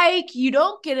 psych, you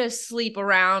don't get to sleep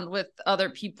around with other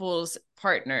people's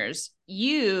partners.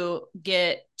 You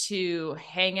get to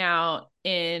hang out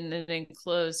in an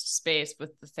enclosed space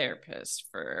with the therapist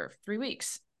for 3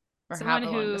 weeks or Someone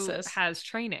however long this who is. has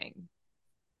training.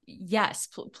 Yes,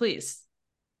 please.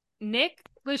 Nick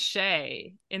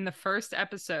Lachey in the first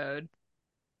episode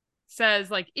says,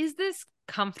 like, is this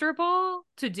comfortable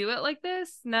to do it like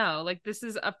this? No, like, this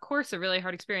is, of course, a really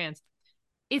hard experience.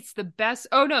 It's the best.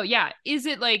 Oh, no, yeah. Is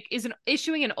it like, is an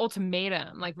issuing an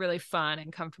ultimatum like really fun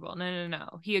and comfortable? No, no,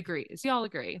 no. He agrees. Y'all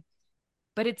agree.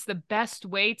 But it's the best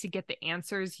way to get the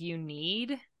answers you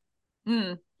need.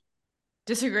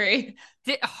 Disagree.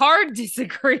 Hard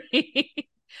disagree.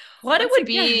 What it Once would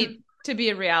again, be to be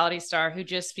a reality star who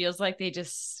just feels like they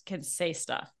just can say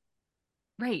stuff.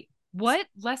 right. What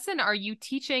lesson are you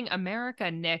teaching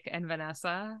America, Nick and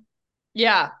Vanessa?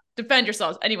 Yeah, defend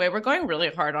yourselves. Anyway, we're going really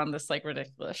hard on this like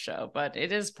ridiculous show, but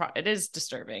it is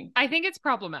disturbing. I think it's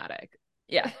problematic.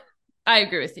 Yeah. I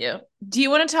agree with you. Do you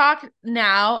want to talk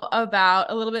now about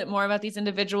a little bit more about these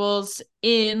individuals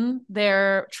in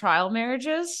their trial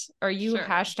marriages? Or are you Sure.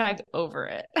 hashtag over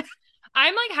it?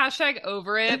 I'm like hashtag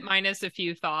over it minus a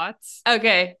few thoughts.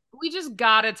 Okay. We just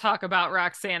gotta talk about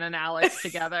Roxanne and Alex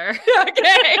together.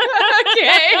 Okay.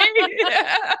 Okay.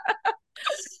 Yeah.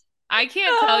 I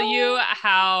can't tell you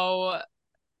how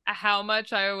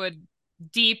much I would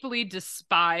deeply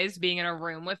despise being in a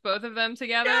room with both of them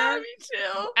together. Yeah, me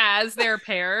too. As they're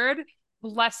paired.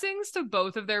 Blessings to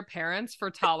both of their parents for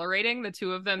tolerating the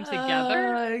two of them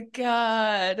together. Oh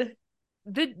God.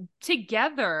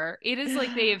 Together, it is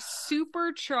like they have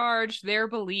supercharged their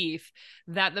belief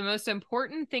that the most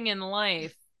important thing in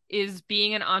life is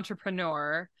being an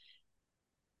entrepreneur,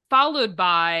 followed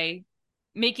by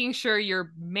making sure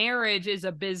your marriage is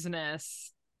a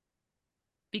business,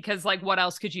 because like what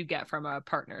else could you get from a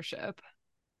partnership?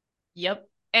 Yep.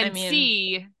 And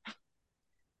C,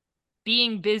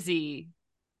 being busy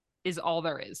is all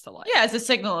there is to life. Yeah, it's a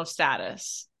signal of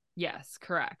status. Yes,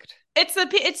 correct.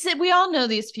 We all know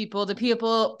these people, the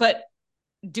people, but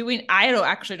I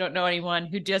don't know anyone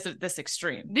who does it this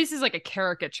extreme. This is like a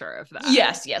caricature of that.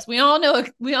 Yes. We all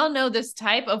know this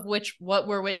type of which what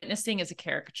we're witnessing is a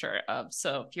caricature of.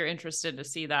 So if you're interested to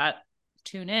see that,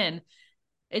 tune in.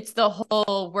 It's the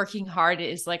whole working hard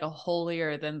is like a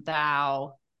holier than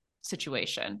thou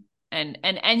situation. And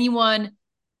anyone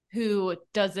who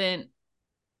isn't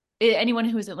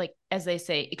like, as they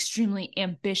say, extremely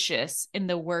ambitious in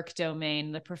the work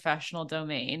domain, the professional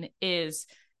domain, is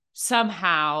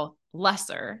somehow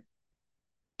lesser.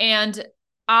 And did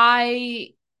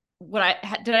I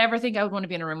ever think I would want to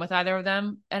be in a room with either of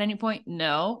them at any point?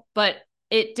 No, but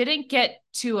it didn't get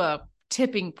to a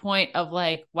tipping point of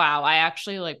like, wow, I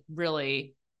actually like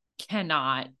really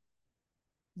cannot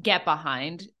get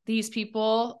behind these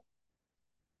people,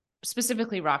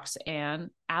 specifically Roxanne.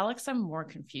 Alex, I'm more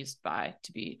confused by,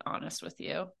 to be honest with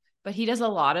you, but he does a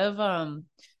lot of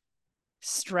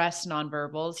stress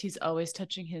nonverbals. He's always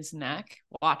touching his neck.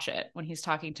 Watch it when he's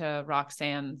talking to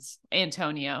Roxanne's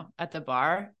Antonio at the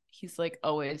bar. He's like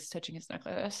always touching his neck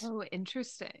like this. Oh,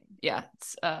 interesting. Yeah,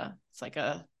 it's like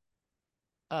a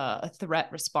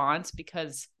threat response,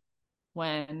 because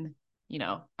when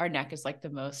our neck is like the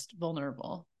most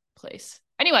vulnerable place.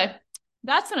 Anyway,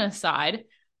 that's an aside.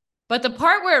 But the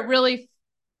part where it really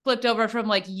flipped over from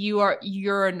like you're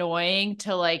annoying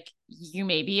to like you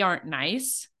maybe aren't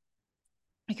nice,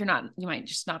 like you might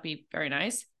just not be very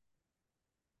nice.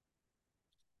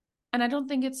 And I don't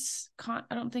think it's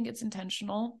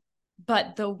intentional,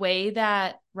 but the way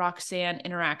that Roxanne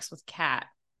interacts with Kat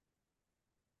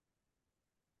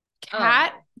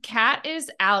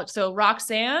is Alex. So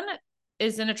Roxanne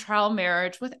is in a trial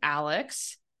marriage with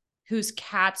Alex, who's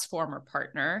Kat's former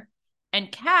partner. And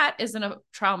Kat is in a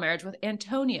trial marriage with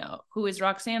Antonio, who is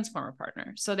Roxanne's former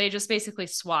partner. So they just basically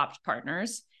swapped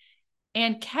partners.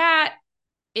 And Kat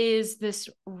is this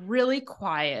really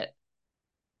quiet,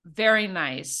 very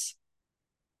nice,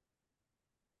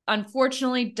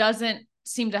 unfortunately doesn't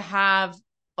seem to have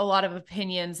a lot of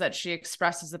opinions that she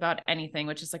expresses about anything,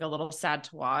 which is like a little sad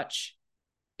to watch.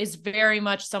 Is very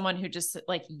much someone who just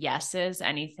like yeses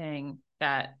anything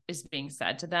that is being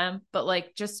said to them, but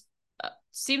like just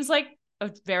seems like a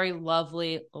very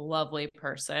lovely, lovely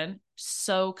person.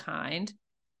 So kind.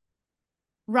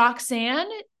 Roxanne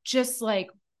just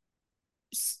like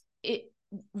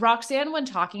Roxanne, when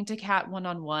talking to Kat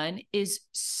one-on-one, is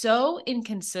so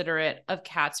inconsiderate of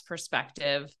Kat's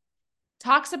perspective,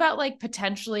 talks about like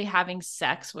potentially having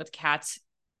sex with Kat's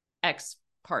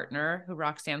ex-partner who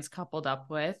Roxanne's coupled up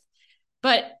with.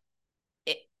 But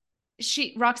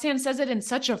Roxanne says it in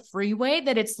such a free way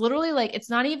that it's literally like, it's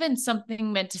not even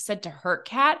something meant to said to hurt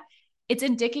Kat. It's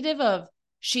indicative of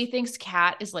she thinks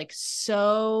Kat is like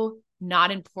so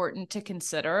not important to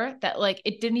consider that like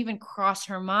it didn't even cross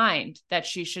her mind that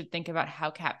she should think about how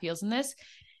Kat feels in this.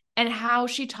 And how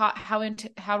she taught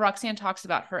how Roxanne talks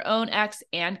about her own ex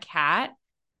and Kat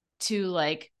to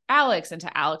like Alex and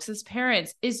to Alex's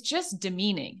parents is just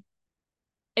demeaning.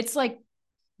 It's like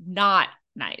not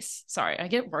nice. Sorry, I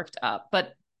get worked up,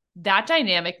 but that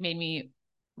dynamic made me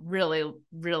really,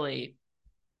 really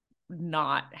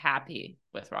not happy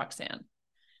with Roxanne.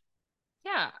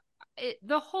 Yeah.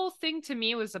 The whole thing to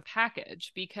me was a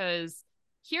package, because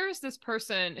here's this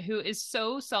person who is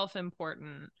so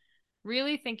self-important,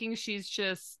 really thinking she's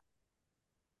just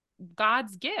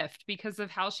God's gift because of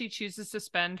how she chooses to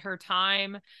spend her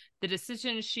time, the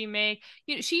decisions she make.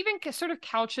 You know, she even sort of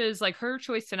couches like her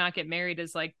choice to not get married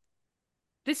as like,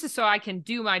 this is so I can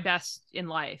do my best in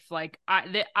life. Like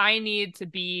I need to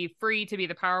be free to be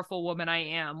the powerful woman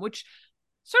I am, which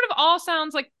sort of all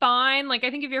sounds like fine. Like I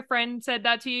think if your friend said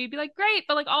that to you, you'd be like, great,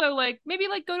 but like also like maybe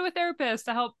like go to a therapist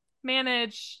to help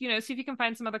manage, you know, see if you can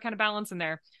find some other kind of balance in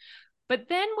there. But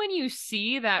then when you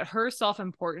see that her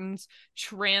self-importance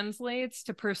translates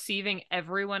to perceiving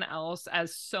everyone else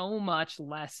as so much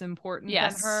less important than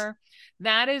Yes. her,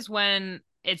 that is when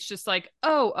it's just like,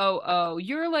 oh,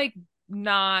 you're like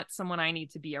not someone I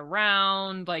need to be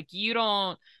around. Like you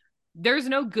don't, there's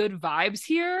no good vibes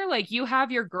here. Like you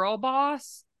have your girl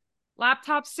boss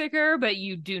laptop sticker, but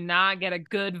you do not get a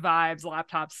good vibes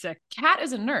laptop sticker. Kat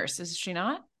is a nurse, is she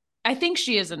not? I think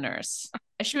she is a nurse.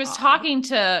 She was God. talking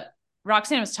to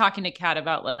Roxanne was talking to Kat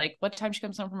about like what time she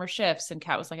comes home from her shifts, and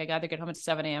Kat was like, I gotta get home at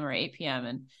 7 a.m. or 8 p.m.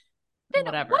 and Then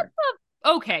what whatever. the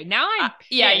okay, now I'm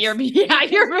Yeah,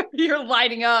 pissed. you're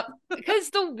lighting up. Because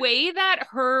the way that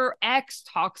her ex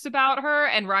talks about her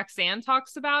and Roxanne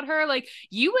talks about her, like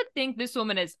you would think this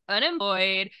woman is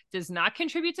unemployed, does not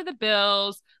contribute to the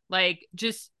bills, like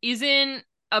just isn't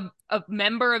a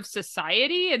member of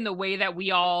society in the way that we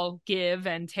all give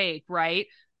and take, right?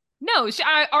 No,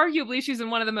 arguably she's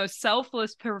in one of the most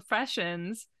selfless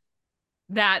professions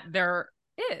that there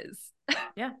is.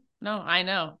 Yeah. No, I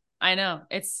know. I know.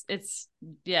 It's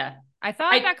yeah. I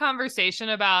thought I that conversation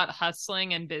about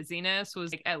hustling and busyness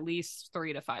was like at least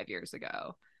 3 to 5 years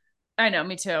ago. I know,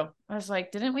 me too. I was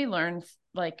like, didn't we learn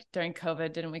like during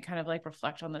COVID, didn't we kind of like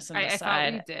reflect on this and I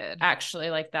thought we decide did. actually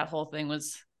like that whole thing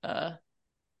was a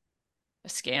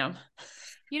scam?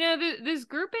 You know, this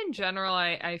group in general,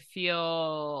 I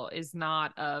feel is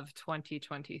not of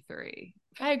 2023.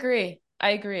 I agree. I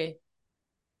agree.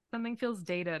 Something feels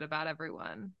dated about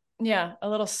everyone. Yeah, a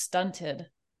little stunted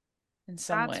in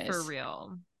some That's for ways.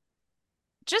 real.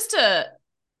 Just to,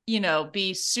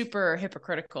 be super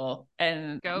hypocritical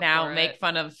and Go now for make it.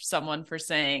 fun of someone for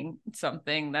saying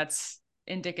something that's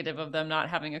indicative of them not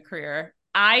having a career.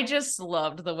 I just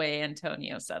loved the way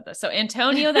Antonio said this. So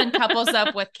Antonio then couples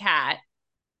up with Kat,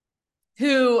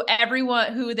 who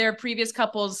their previous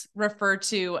couples refer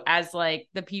to as like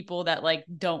the people that like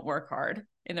don't work hard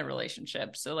in the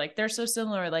relationship. So like they're so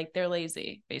similar, like they're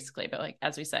lazy basically. But like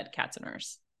as we said, Kat's a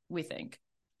nurse, we think,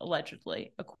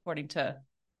 allegedly, according to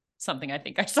something I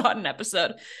think I saw in an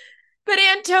episode. But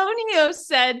Antonio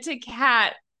said to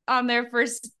Kat on their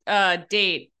first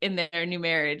date in their new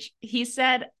marriage, he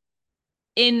said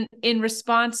in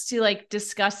response to like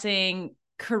discussing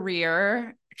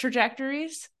career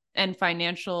trajectories and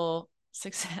financial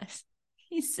success,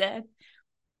 he said,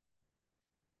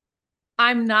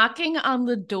 I'm knocking on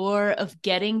the door of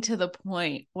getting to the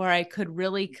point where I could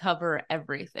really cover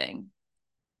everything.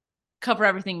 Cover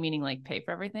everything meaning like pay for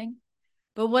everything.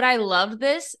 But what I loved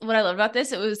about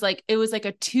this, it was like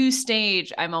a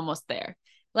two-stage, I'm almost there.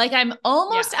 Like I'm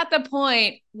almost Yeah. at the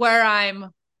point where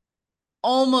I'm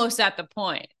almost at the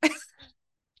point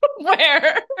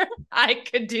where I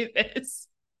could do this.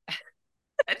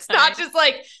 It's not just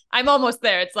like I'm almost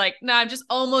there. It's like, no, I'm just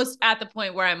almost at the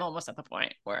point where I'm almost at the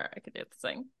point where I could do this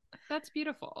thing. That's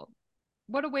beautiful.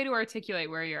 What a way to articulate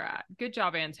where you're at. Good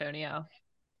job, Antonio.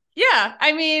 Yeah.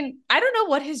 I mean, I don't know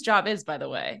what his job is, by the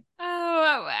way.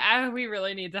 Oh, we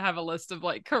really need to have a list of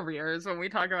like careers when we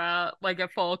talk about like a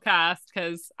full cast,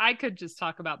 because I could just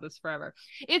talk about this forever.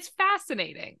 It's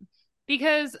fascinating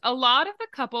because a lot of the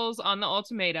couples on the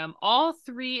ultimatum, all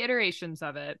three iterations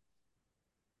of it,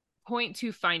 point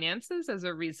to finances as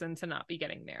a reason to not be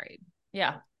getting married.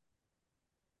 Yeah.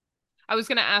 I was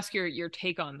going to ask your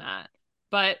take on that,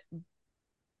 but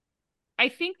I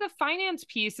think the finance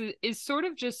piece is sort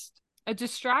of just a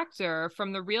distractor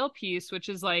from the real piece, which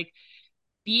is like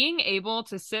being able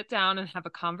to sit down and have a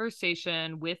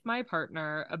conversation with my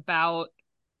partner about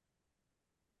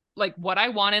like what I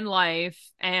want in life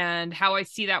and how I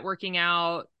see that working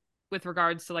out with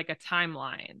regards to like a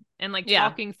timeline and like Yeah.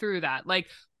 talking through that. Like,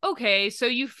 okay, so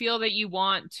you feel that you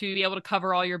want to be able to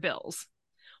cover all your bills.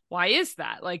 Why is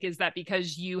that? Like, is that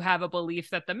because you have a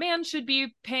belief that the man should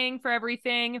be paying for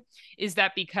everything? Is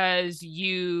that because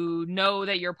you know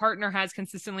that your partner has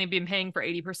consistently been paying for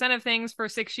 80% of things for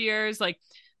 6 years? Like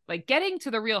getting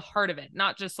to the real heart of it,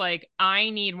 not just like, I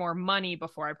need more money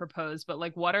before I propose, but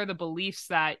like, what are the beliefs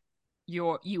that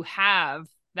you have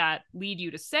that lead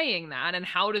you to saying that? And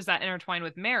how does that intertwine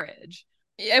with marriage?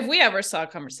 If we ever saw a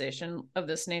conversation of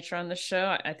this nature on the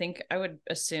show, I think I would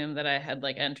assume that I had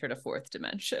like entered a fourth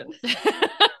dimension.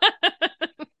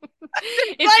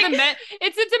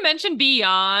 It's a dimension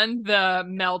beyond the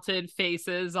melted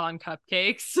faces on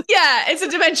cupcakes. Yeah, it's a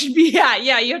dimension.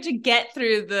 Yeah, you have to get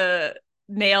through the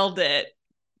nailed it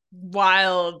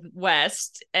wild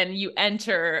west and you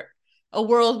enter a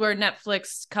world where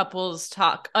Netflix couples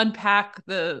unpack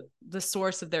the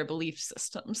source of their belief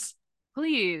systems.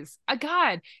 Please,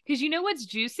 God, because you know what's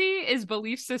juicy is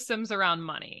belief systems around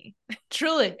money.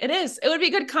 Truly, it is. It would be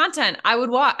good content. I would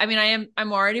watch. I mean,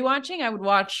 I'm already watching. I would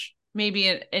watch maybe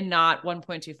in not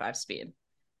 1.25 speed.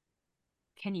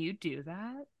 Can you do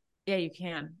that? Yeah, you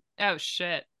can. Oh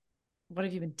shit. What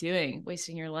have you been doing?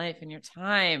 Wasting your life and your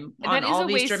time on That is all a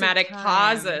these waste of dramatic time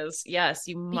pauses. Yes,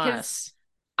 you because must.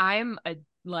 I'm a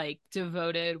like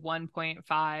devoted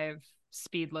 1.5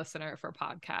 speed listener for Oh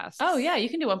podcasts. yeah, you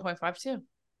can do 1.5 too.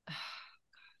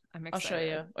 I'm I'll show excited.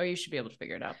 you, or you should be able to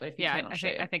figure it out. But if you Yeah, can't, I'll show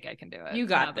you. I think I can do it You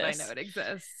now got that I know this. it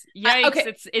exists. Yikes,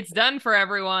 Okay. it's done for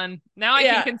everyone. Now I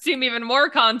can Yeah. consume even more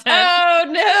content. Oh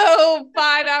no,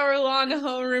 5 hour long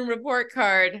homeroom report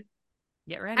card.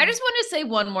 Get I ready. just want to say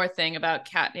one more thing about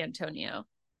Kat and Antonio.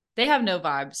 They have no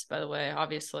vibes, by the way.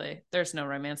 Obviously, there's no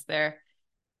romance there.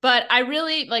 But I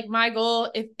really like my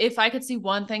goal. If I could see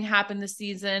one thing happen this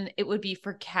season, it would be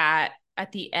for Kat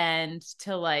at the end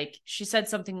to like. She said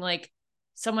something like,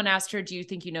 someone asked her, "Do you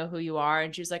think you know who you are?"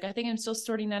 And she was like, "I think I'm still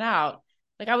sorting that out."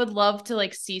 Like I would love to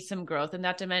like see some growth in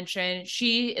that dimension.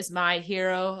 She is my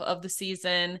hero of the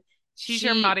season. She's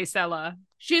your Maricela.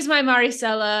 She's my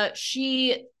Maricela.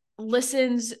 She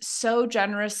listens so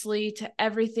generously to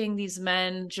everything these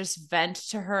men just vent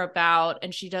to her about.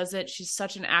 And she does it. She's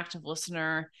such an active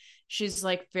listener. She's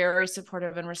like very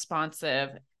supportive and responsive.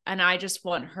 And I just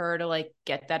want her to like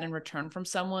get that in return from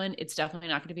someone. It's definitely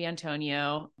not going to be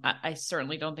Antonio. I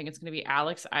certainly don't think it's going to be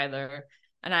Alex either.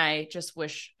 And I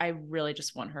really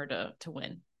just want her to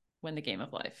win the game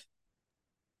of life.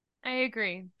 I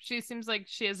agree. She seems like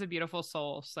she has a beautiful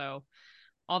soul. So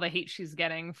all the hate she's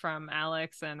getting from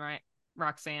Alex and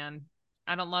Roxanne,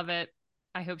 I don't love it.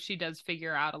 I hope she does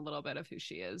figure out a little bit of who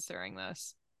she is during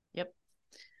this. Yep.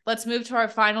 Let's move to our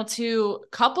final two.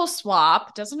 Couple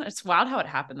swap. It's wild how it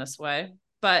happened this way.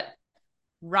 But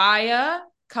Raya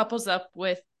couples up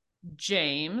with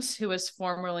James, who was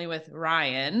formerly with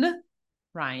Ryan.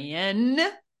 Confusing.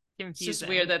 It's just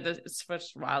weird that it's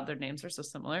such wild. Their names are so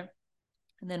similar.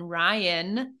 And then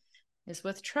Ryan is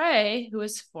with Trey, who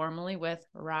is formerly with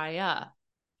Raya.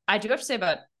 I do have to say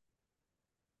about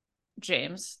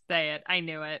James. Say it. I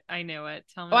knew it.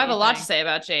 Tell me. Oh, I have a lot to say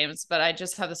about James, but I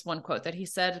just have this one quote that he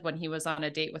said when he was on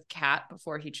a date with Kat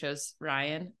before he chose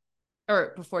Ryan,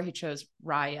 or before he chose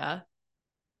Raya.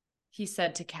 He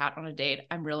said to Kat on a date,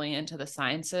 "I'm really into the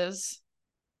sciences."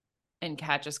 And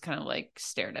Kat just kind of like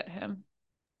stared at him.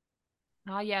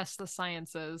 Ah, yes, the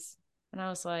sciences. And I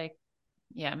was like,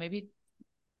 yeah, maybe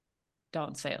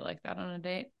don't say it like that on a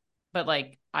date. But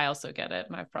like, I also get it.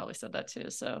 And I've probably said that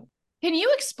too. So can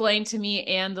you explain to me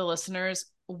and the listeners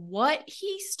what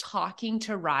he's talking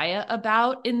to Raya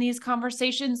about in these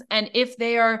conversations? And if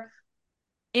they are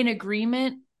in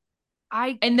agreement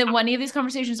and then any of these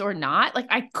conversations or not? Like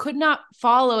I could not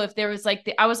follow if there was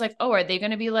like, I was like, oh, are they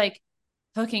going to be like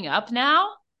hooking up now?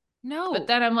 No. But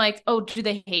then I'm like, oh, do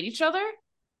they hate each other?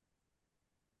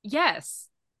 Yes.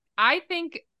 I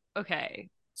think, okay.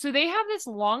 So they have this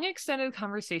long extended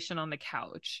conversation on the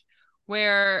couch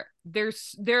where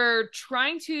they're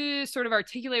trying to sort of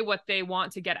articulate what they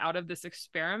want to get out of this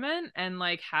experiment and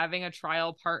like having a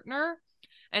trial partner.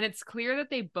 And it's clear that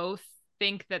they both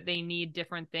think that they need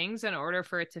different things in order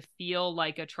for it to feel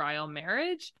like a trial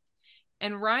marriage.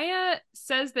 And Raya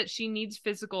says that she needs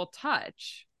physical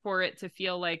touch for it to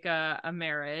feel like a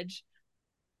marriage.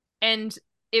 And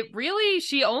it really,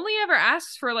 she only ever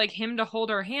asks for like him to hold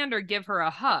her hand or give her a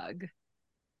hug.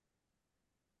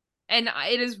 And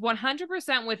it is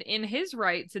 100% within his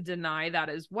right to deny that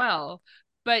as well.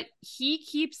 But he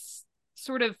keeps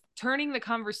sort of turning the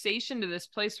conversation to this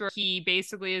place where he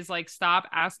basically is like, stop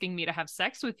asking me to have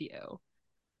sex with you.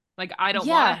 Like, I don't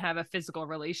want to Yeah. have a physical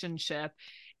relationship.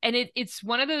 And it's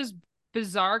one of those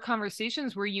bizarre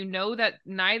conversations where you know that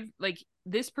neither, like,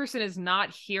 this person is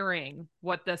not hearing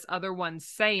what this other one's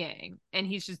saying, and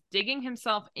he's just digging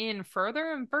himself in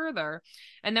further and further.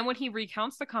 And then when he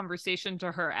recounts the conversation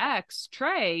to her ex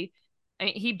Trey, I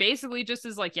mean, he basically just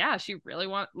is like, yeah, she really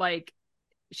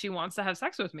she wants to have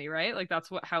sex with me, right? Like, that's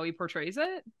how he portrays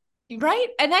it. Right.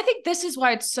 And I think this is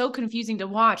why it's so confusing to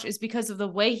watch, is because of the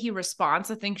way he responds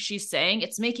to things she's saying.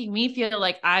 It's making me feel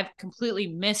like I've completely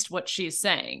missed what she's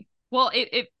saying. Well,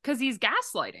 it because he's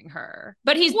gaslighting her,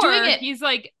 But he's doing or it. he's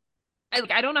like,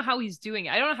 I don't know how he's doing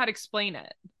it. I don't know how to explain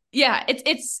it. Yeah,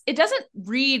 it doesn't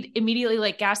read immediately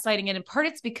like gaslighting, and in part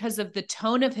it's because of the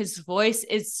tone of his voice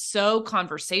is so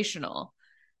conversational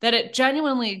that it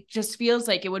genuinely just feels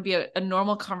like it would be a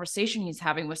normal conversation he's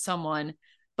having with someone,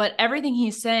 but everything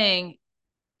he's saying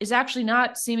is actually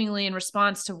not seemingly in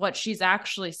response to what she's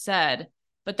actually said.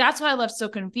 But that's why I left so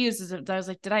confused, is that I was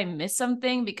like, did I miss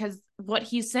something? Because what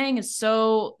he's saying is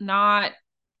so not,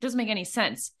 doesn't make any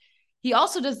sense. He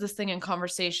also does this thing in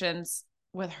conversations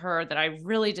with her that I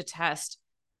really detest,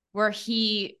 where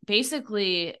he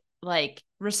basically like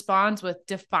responds with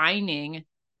defining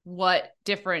what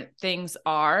different things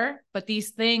are, but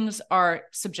these things are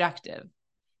subjective.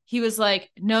 He was like,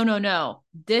 no, no, no,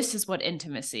 this is what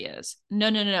intimacy is. No,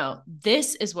 no, no, no,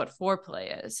 this is what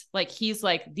foreplay is. Like, he's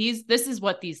like, this is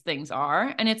what these things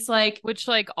are. And it's like, which,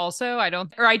 like, also I don't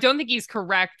think he's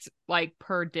correct, like,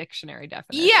 per dictionary yeah,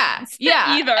 definitions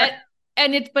yeah.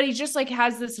 either. But he just like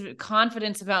has this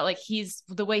confidence about like he's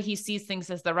the way he sees things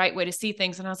as the right way to see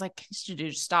things. And I was like,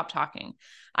 dude, stop talking.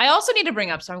 I also need to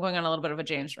bring up, so I'm going on a little bit of a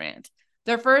James rant.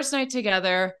 Their first night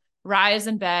together, Rye is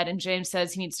in bed and James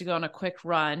says he needs to go on a quick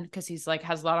run because he's like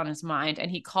has a lot on his mind. And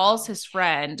he calls his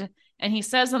friend and he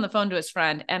says on the phone to his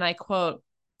friend, and I quote,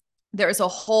 "There's a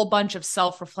whole bunch of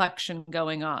self-reflection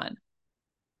going on."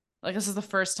 Like, this is the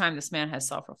first time this man has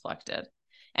self-reflected.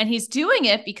 And he's doing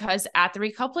it because at the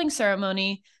recoupling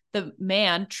ceremony, the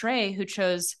man, Trey, who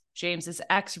chose James's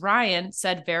ex, Ryan,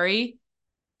 said very,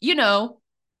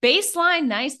 baseline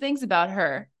nice things about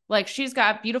her. Like, she's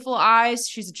got beautiful eyes.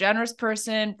 She's a generous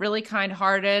person, really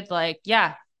kind-hearted. Like,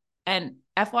 yeah. And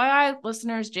FYI,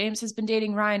 listeners, James has been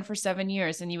dating Ryan for 7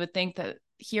 years. And you would think that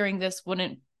hearing this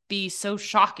wouldn't be so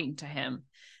shocking to him.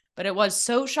 But it was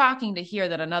so shocking to hear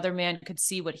that another man could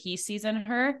see what he sees in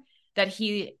her, that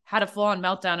he had a full-on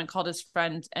meltdown and called his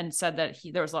friend and said that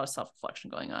there was a lot of self-reflection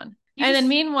going on. Then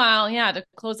meanwhile, yeah, to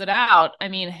close it out, I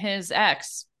mean, his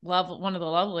ex, one of the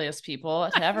loveliest people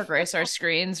to ever grace our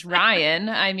screens, Ryan,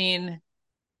 I mean,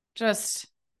 just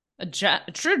a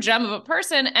true gem of a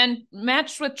person, and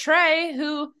matched with Trey,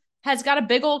 who has got a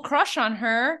big old crush on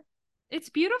her. It's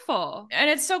beautiful. And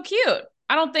it's so cute.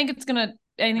 I don't think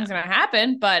anything's gonna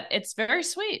happen, but it's very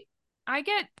sweet. I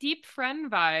get deep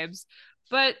friend vibes,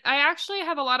 but I actually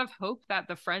have a lot of hope that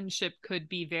the friendship could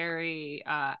be very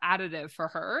additive for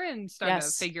her and start to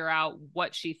figure out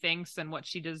what she thinks and what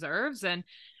she deserves. And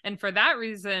for that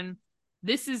reason,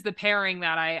 this is the pairing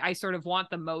that I sort of want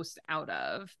the most out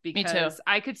of, because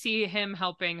I could see him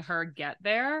helping her get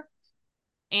there.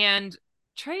 And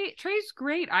Trey's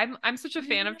great. I'm such a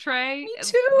fan of Trey. Me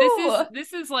too.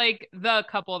 This is like the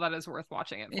couple that is worth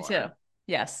watching it for. Me too.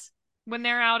 Yes. When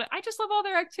they're out, I just love all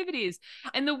their activities.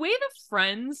 And the way the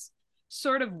friends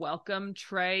sort of welcome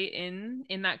Trey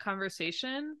in that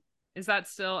conversation. Is that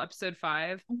still episode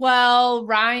 5? Well,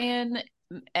 Ryan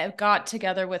got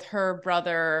together with her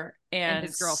brother and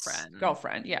his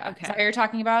girlfriend. Yeah. Okay. Is that what you're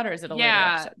talking about, or is it a later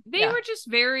episode? They were just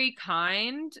very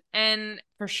kind, and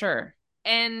for sure.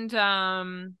 And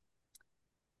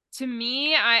to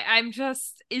me, I'm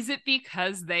just, is it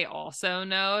because they also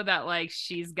know that like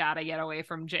she's got to get away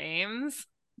from James?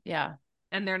 Yeah.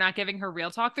 And they're not giving her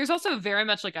real talk. There's also very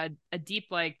much like a deep,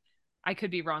 like, I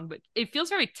could be wrong, but it feels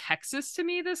very Texas to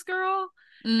me, this girl.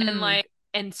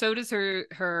 And so does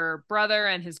her brother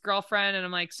and his girlfriend. And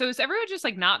I'm like, so is everyone just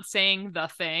like not saying the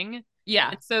thing? Yeah.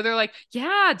 And so they're like,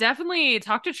 yeah, definitely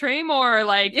talk to Trey more.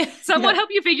 Like, someone help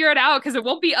you figure it out, because it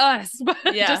won't be us, but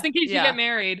just in case you get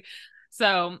married.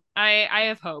 So I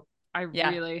have hope. I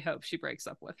really hope she breaks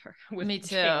up with her. With me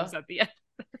too. James at the end.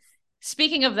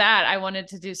 Speaking of that, I wanted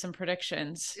to do some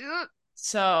predictions.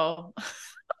 So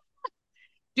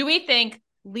do we think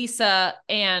Lisa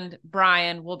and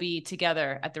Brian will be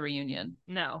together at the reunion?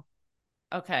 No.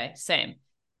 Okay, same.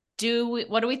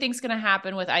 what do we think is going to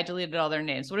happen with, I deleted all their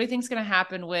names. What do you think is going to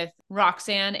happen with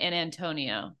Roxanne and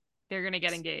Antonio? They're going to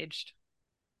get engaged.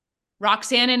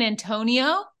 Roxanne and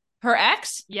Antonio, her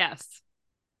ex? Yes.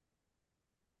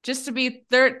 Just to be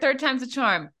third time's the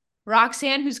charm.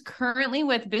 Roxanne, who's currently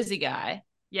with Busy Guy.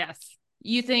 Yes.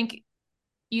 You think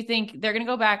they're going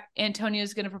to go back?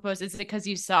 Antonio's going to propose. Is it because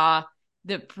you saw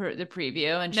the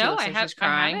preview and she looks like she's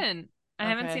crying? I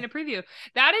haven't seen a preview.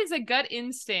 That is a gut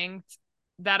instinct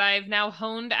that I've now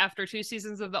honed after 2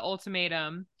 seasons of The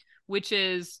Ultimatum, which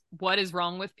is, what is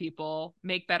wrong with people?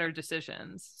 Make better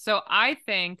decisions. So I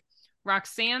think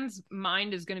Roxanne's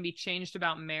mind is going to be changed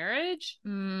about marriage,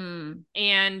 and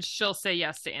she'll say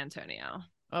yes to Antonio.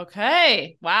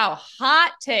 Okay. Wow.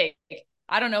 Hot take.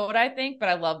 I don't know what I think, but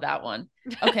I love that one.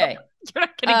 Okay. You're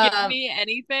not going to give me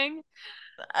anything?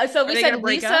 So we said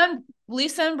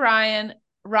Lisa and Brian,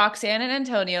 Roxanne and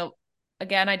Antonio.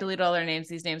 Again, I deleted all their names.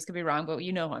 These names could be wrong, but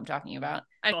you know who I'm talking about.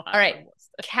 All right.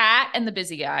 Kat and the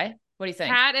Busy Guy. What do you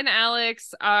think? Kat and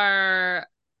Alex are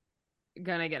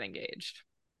going to get engaged.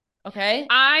 Okay.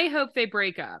 I hope they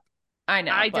break up. I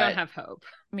know. I don't have hope.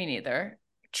 Me neither.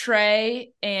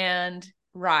 Trey and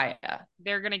Raya.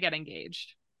 They're going to get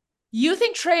engaged. You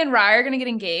think Trey and Raya are going to get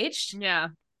engaged? Yeah.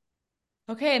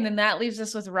 Okay. And then that leaves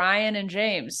us with Ryan and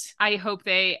James. I hope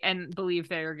they and believe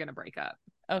they are going to break up.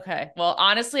 Okay. Well,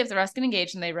 honestly, if the rest get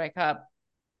engaged and they break up,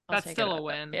 that's still a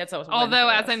win. Yeah, it's always a win. Although,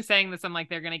 as us. I'm saying this, I'm like,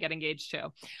 they're going to get engaged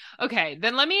too. Okay.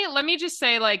 Then let me just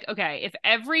say, like, okay, if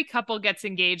every couple gets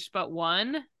engaged but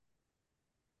one.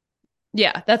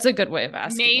 Yeah, that's a good way of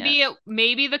asking.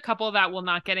 Maybe the couple that will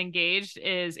not get engaged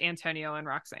is Antonio and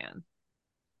Roxanne.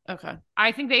 Okay.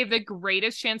 I think they have the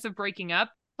greatest chance of breaking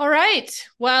up. All right.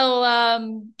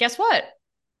 Well, guess what?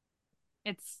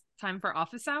 It's time for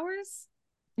office hours.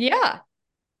 Yeah.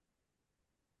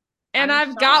 And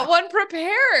I've got one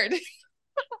prepared.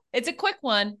 It's a quick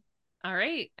one. All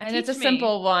right. And it's a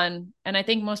simple one. And I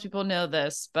think most people know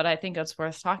this, but I think it's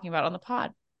worth talking about on the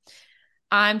pod.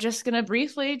 I'm just going to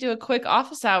briefly do a quick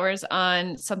office hours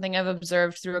on something I've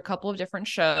observed through a couple of different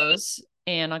shows.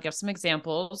 And I'll give some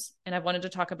examples. And I wanted to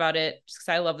talk about it just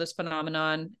because I love this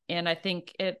phenomenon. And I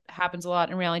think it happens a lot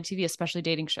in reality TV, especially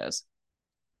dating shows.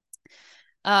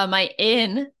 My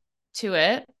in to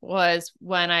it was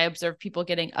when I observed people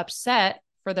getting upset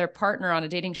for their partner on a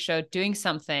dating show doing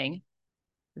something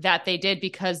that they did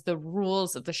because the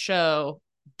rules of the show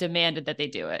demanded that they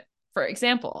do it. For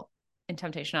example, in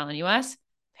Temptation Island US,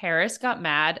 Paris got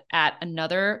mad at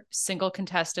another single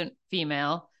contestant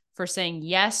female for saying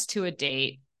yes to a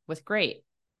date with Great,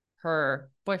 her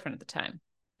boyfriend at the time.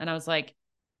 And I was like,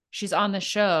 she's on the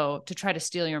show to try to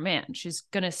steal your man. She's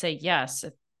going to say yes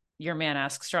if your man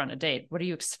asks her on a date. What do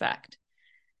you expect?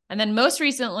 And then most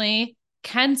recently,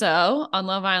 Kenzo on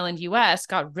Love Island US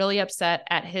got really upset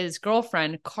at his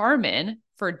girlfriend, Carmen,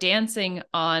 for dancing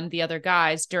on the other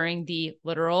guys during the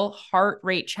literal heart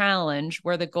rate challenge,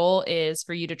 where the goal is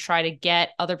for you to try to get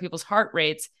other people's heart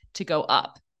rates to go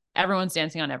up. Everyone's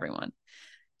dancing on everyone.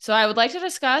 So I would like to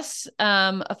discuss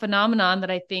a phenomenon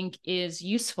that I think is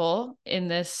useful in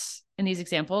these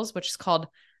examples, which is called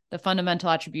the fundamental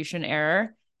attribution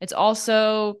error. It's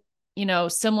also,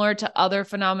 similar to other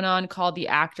phenomenon called the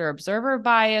actor observer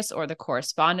bias or the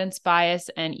correspondence bias.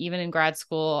 And even in grad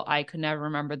school, I could never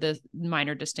remember the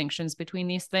minor distinctions between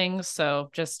these things. So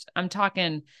I'm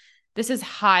talking, this is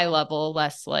high level,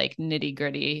 less like nitty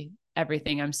gritty.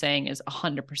 Everything I'm saying is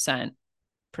 100%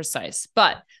 precise.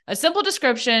 But a simple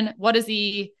description, what is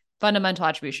the fundamental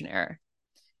attribution error?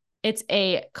 It's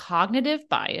a cognitive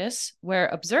bias where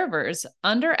observers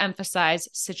underemphasize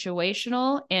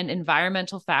situational and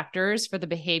environmental factors for the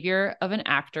behavior of an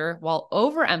actor while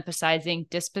overemphasizing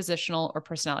dispositional or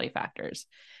personality factors.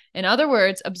 In other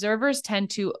words, observers tend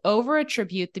to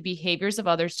overattribute the behaviors of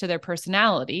others to their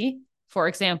personality. For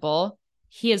example,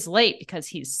 he is late because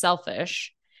he's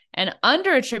selfish, and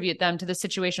underattribute them to the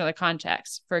situation or the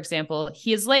context. For example,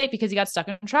 he is late because he got stuck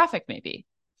in traffic, maybe.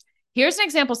 Here's an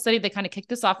example study that kind of kicked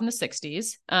this off in the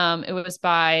 60s. It was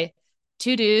by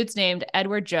two dudes named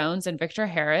Edward Jones and Victor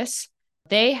Harris.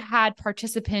 They had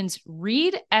participants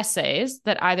read essays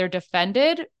that either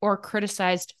defended or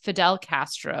criticized Fidel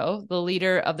Castro, the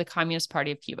leader of the Communist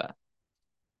Party of Cuba.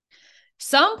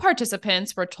 Some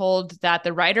participants were told that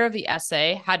the writer of the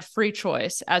essay had free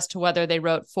choice as to whether they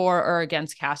wrote for or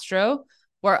against Castro,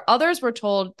 where others were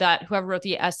told that whoever wrote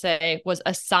the essay was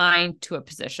assigned to a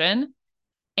position.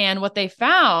 And what they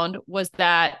found was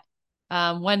that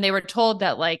when they were told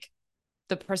that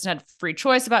the person had free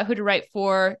choice about who to write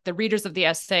for, the readers of the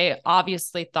essay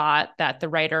obviously thought that the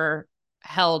writer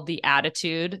held the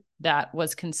attitude that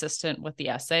was consistent with the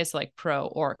essay, so like pro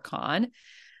or con.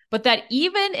 but that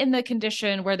even in the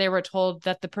condition where they were told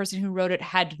that the person who wrote it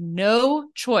had no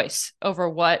choice over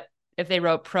what, if they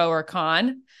wrote pro or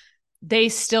con, they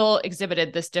still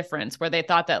exhibited this difference where they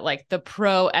thought that like the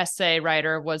pro essay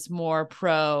writer was more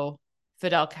pro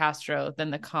Fidel Castro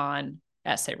than the con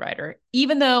essay writer,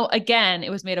 even though again it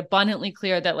was made abundantly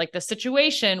clear that like the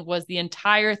situation was the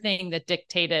entire thing that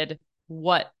dictated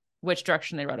which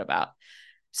direction they wrote about.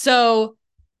 So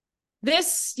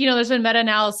this, there's been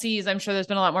meta-analyses. I'm sure there's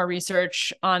been a lot more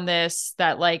research on this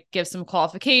that like gives some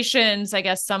qualifications. I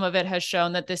guess some of it has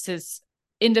shown that this is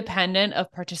independent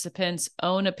of participants'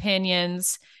 own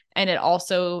opinions. And it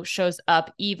also shows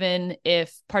up even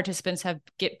if participants have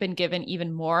been given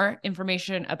even more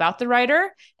information about the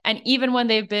writer. And even when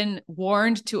they've been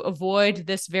warned to avoid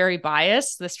this very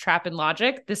bias, this trap in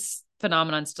logic, this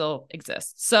phenomenon still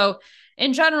exists. So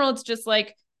in general, it's just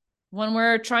like, when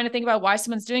we're trying to think about why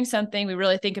someone's doing something, we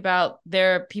really think about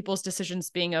their people's decisions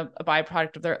being a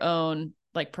byproduct of their own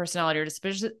like personality or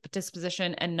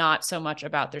disposition and not so much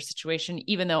about their situation,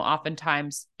 even though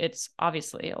oftentimes it's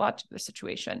obviously a lot to their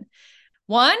situation.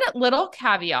 One little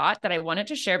caveat that I wanted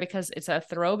to share because it's a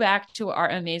throwback to our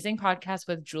amazing podcast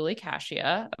with Julie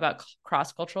Kashia about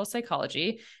cross-cultural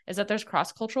psychology is that there's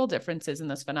cross-cultural differences in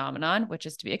this phenomenon, which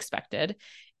is to be expected.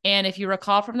 And if you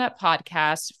recall from that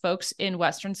podcast, folks in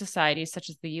Western societies, such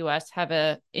as the US, have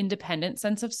a independent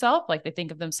sense of self. Like they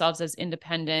think of themselves as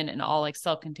independent and all like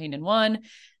self-contained in one.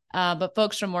 But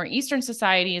folks from more Eastern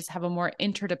societies have a more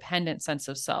interdependent sense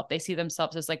of self. They see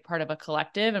themselves as like part of a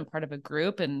collective and part of a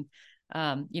group. And,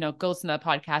 go listen to the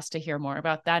podcast to hear more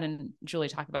about that. And Julie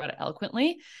talked about it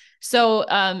eloquently. So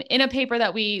in a paper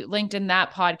that we linked in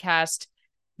that podcast,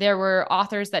 there were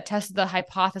authors that tested the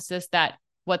hypothesis that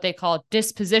what they call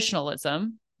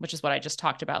dispositionalism, which is what I just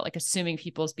talked about, like assuming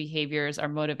people's behaviors are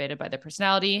motivated by their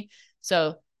personality.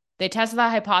 So they tested the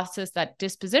hypothesis that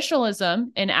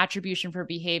dispositionalism in attribution for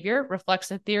behavior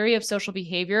reflects a theory of social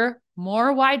behavior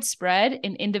more widespread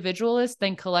in individualist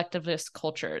than collectivist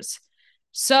cultures.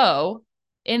 So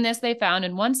in this, they found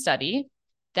in one study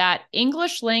that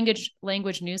English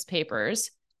language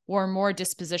newspapers were more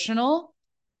dispositional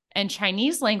and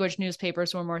Chinese language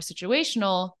newspapers were more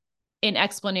situational in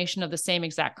explanation of the same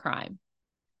exact crime.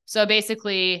 So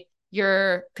basically,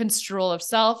 your construal of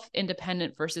self,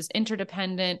 independent versus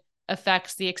interdependent,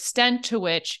 affects the extent to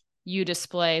which you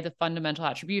display the fundamental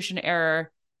attribution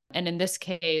error. And in this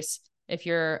case, if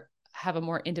you have a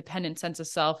more independent sense of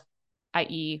self,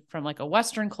 i.e., from like a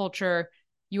Western culture,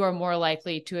 you are more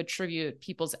likely to attribute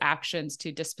people's actions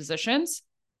to dispositions.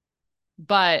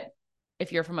 But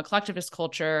if you're from a collectivist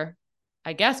culture,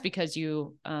 I guess because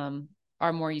you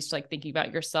are more used to like thinking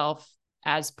about yourself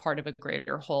as part of a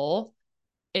greater whole,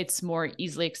 it's more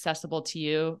easily accessible to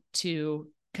you to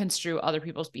construe other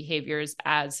people's behaviors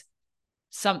as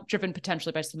some driven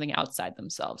potentially by something outside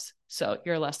themselves. So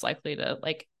you're less likely to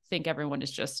like think everyone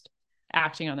is just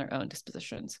acting on their own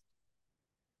dispositions.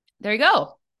 There you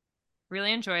go.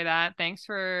 Really enjoy that. Thanks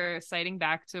for citing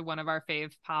back to one of our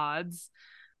fave pods.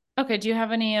 Okay, do you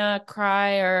have any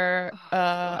cry or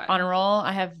on roll?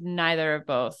 I have neither of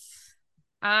both.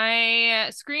 I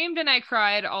screamed and I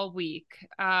cried all week.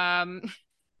 I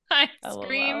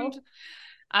screamed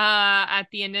at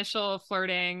the initial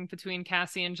flirting between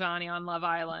Cassie and Johnny on Love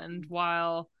Island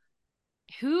while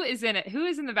who is in it? Who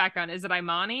is in the background? Is it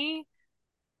Imani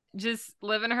just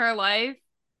living her life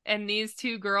and these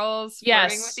two girls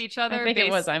flirting with each other? I think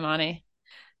it was Imani.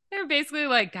 They're basically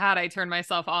like, God, I turn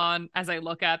myself on as I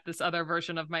look at this other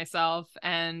version of myself,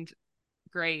 and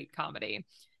great comedy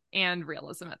and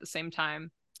realism at the same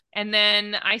time. And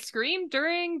then I screamed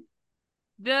during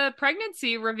the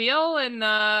pregnancy reveal in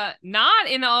not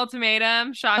in the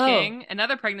Ultimatum, shocking,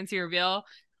 another pregnancy reveal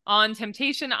on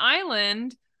Temptation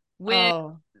Island with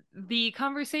the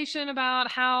conversation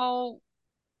about how,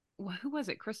 who was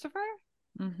it, Christopher?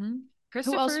 Mm-hmm.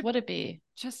 Christopher, who else would it be?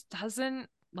 Just doesn't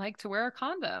like to wear a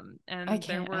condom. And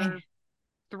there were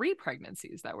 3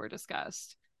 pregnancies that were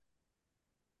discussed.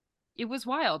 It was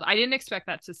wild. I didn't expect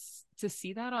that to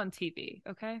see that on TV.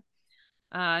 Okay.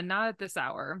 Not at this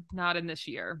hour, not in this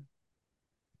year.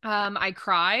 I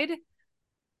cried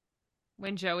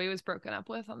when Joey was broken up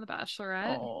with on The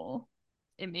Bachelorette. Oh.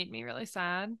 It made me really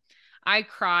sad. I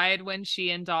cried when she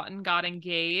and Dotun got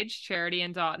engaged, Charity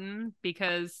and Dotun,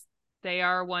 because they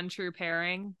are one true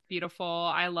pairing. Beautiful.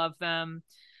 I love them.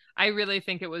 I really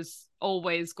think it was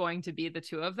always going to be the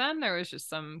two of them. There was just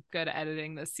some good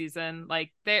editing this season.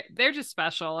 Like they're just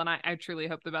special, and I truly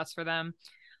hope the best for them.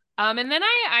 And then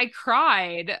I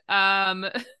cried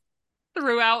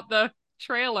throughout the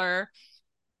trailer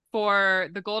for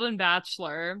The Golden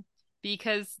Bachelor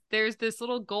because there's this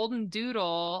little golden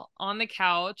doodle on the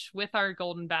couch with our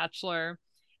golden bachelor,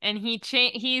 and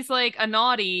he's like a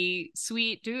naughty,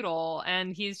 sweet doodle,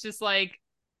 and he's just like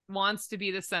wants to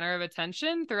be the center of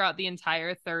attention throughout the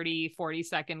entire 30-40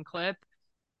 second clip.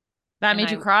 That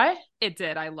made you cry? It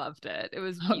did. I loved it. It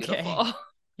was Okay. beautiful.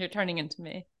 You're turning into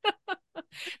me.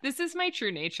 This is my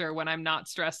true nature when I'm not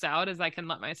stressed out, is I can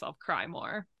let myself cry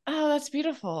more. Oh, that's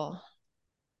beautiful.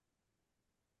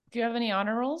 Do you have any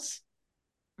honor rolls?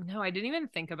 No, I didn't even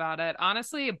think about it.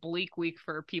 Honestly, a bleak week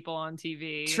for people on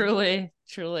TV. Truly,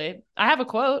 truly. I have a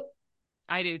quote.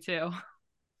 I do too.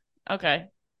 Okay.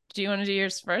 Do you want to do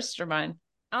yours first or mine?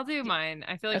 I'll do mine.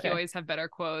 I feel like you Okay. always have better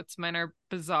quotes. Mine are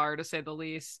bizarre to say the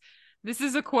least. This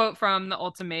is a quote from the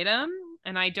Ultimatum,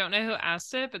 and I don't know who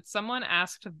asked it, but someone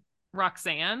asked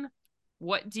Roxanne,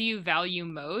 "What do you value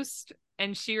most?"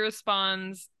 And she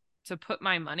responds, "To put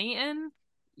my money in."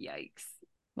 Yikes.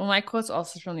 Well, my quote's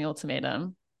also from the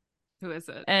Ultimatum. Who is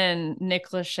it? And Nick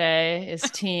Lachey is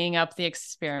teeing up the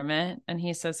experiment. And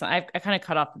he says, I kind of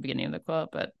cut off the beginning of the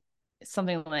quote, but it's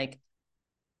something like,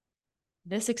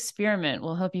 this experiment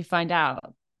will help you find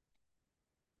out,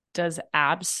 does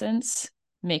absence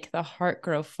make the heart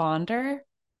grow fonder,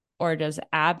 or does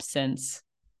absence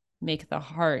make the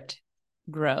heart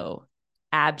grow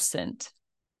absent?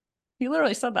 He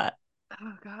literally said that.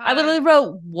 Oh, God. I literally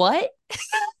wrote, what?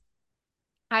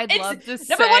 I'd love to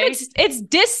Number one, say. it's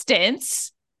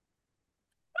distance,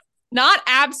 not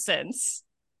absence.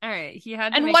 All right, he had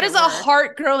to And make what it does a work.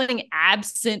 heart growing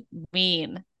absent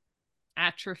mean?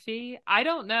 Atrophy? I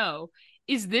don't know.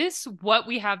 Is this what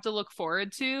we have to look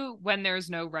forward to when there's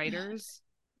no writers?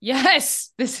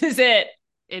 Yes, this is it.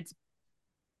 It's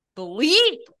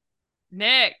Bleep.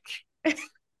 Nick.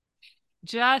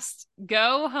 Just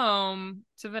go home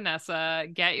to Vanessa,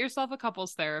 get yourself a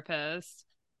couples therapist.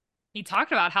 He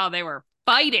talked about how they were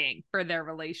fighting for their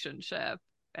relationship,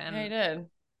 and I did.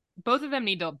 both of them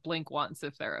need to blink once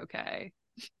if they're okay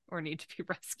or need to be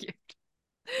rescued.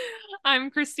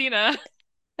 I'm Christina.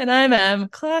 And I'm Em.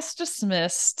 Class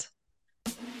dismissed.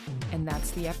 And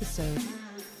that's the episode.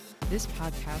 This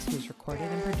podcast was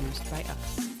recorded and produced by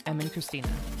us, Em and Christina.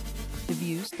 The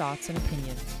views, thoughts, and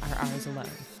opinions are ours alone.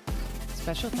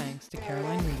 Special thanks to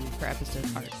Caroline Reedy for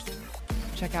episode art.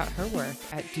 Check out her work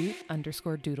at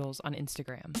doot_doodles on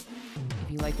Instagram.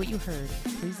 If you like what you heard,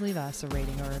 please leave us a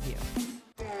rating or review.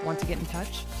 Want to get in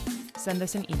touch? Send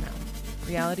us an email,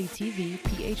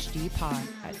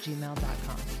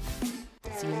 realitytvphdpod@gmail.com.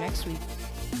 See you next week.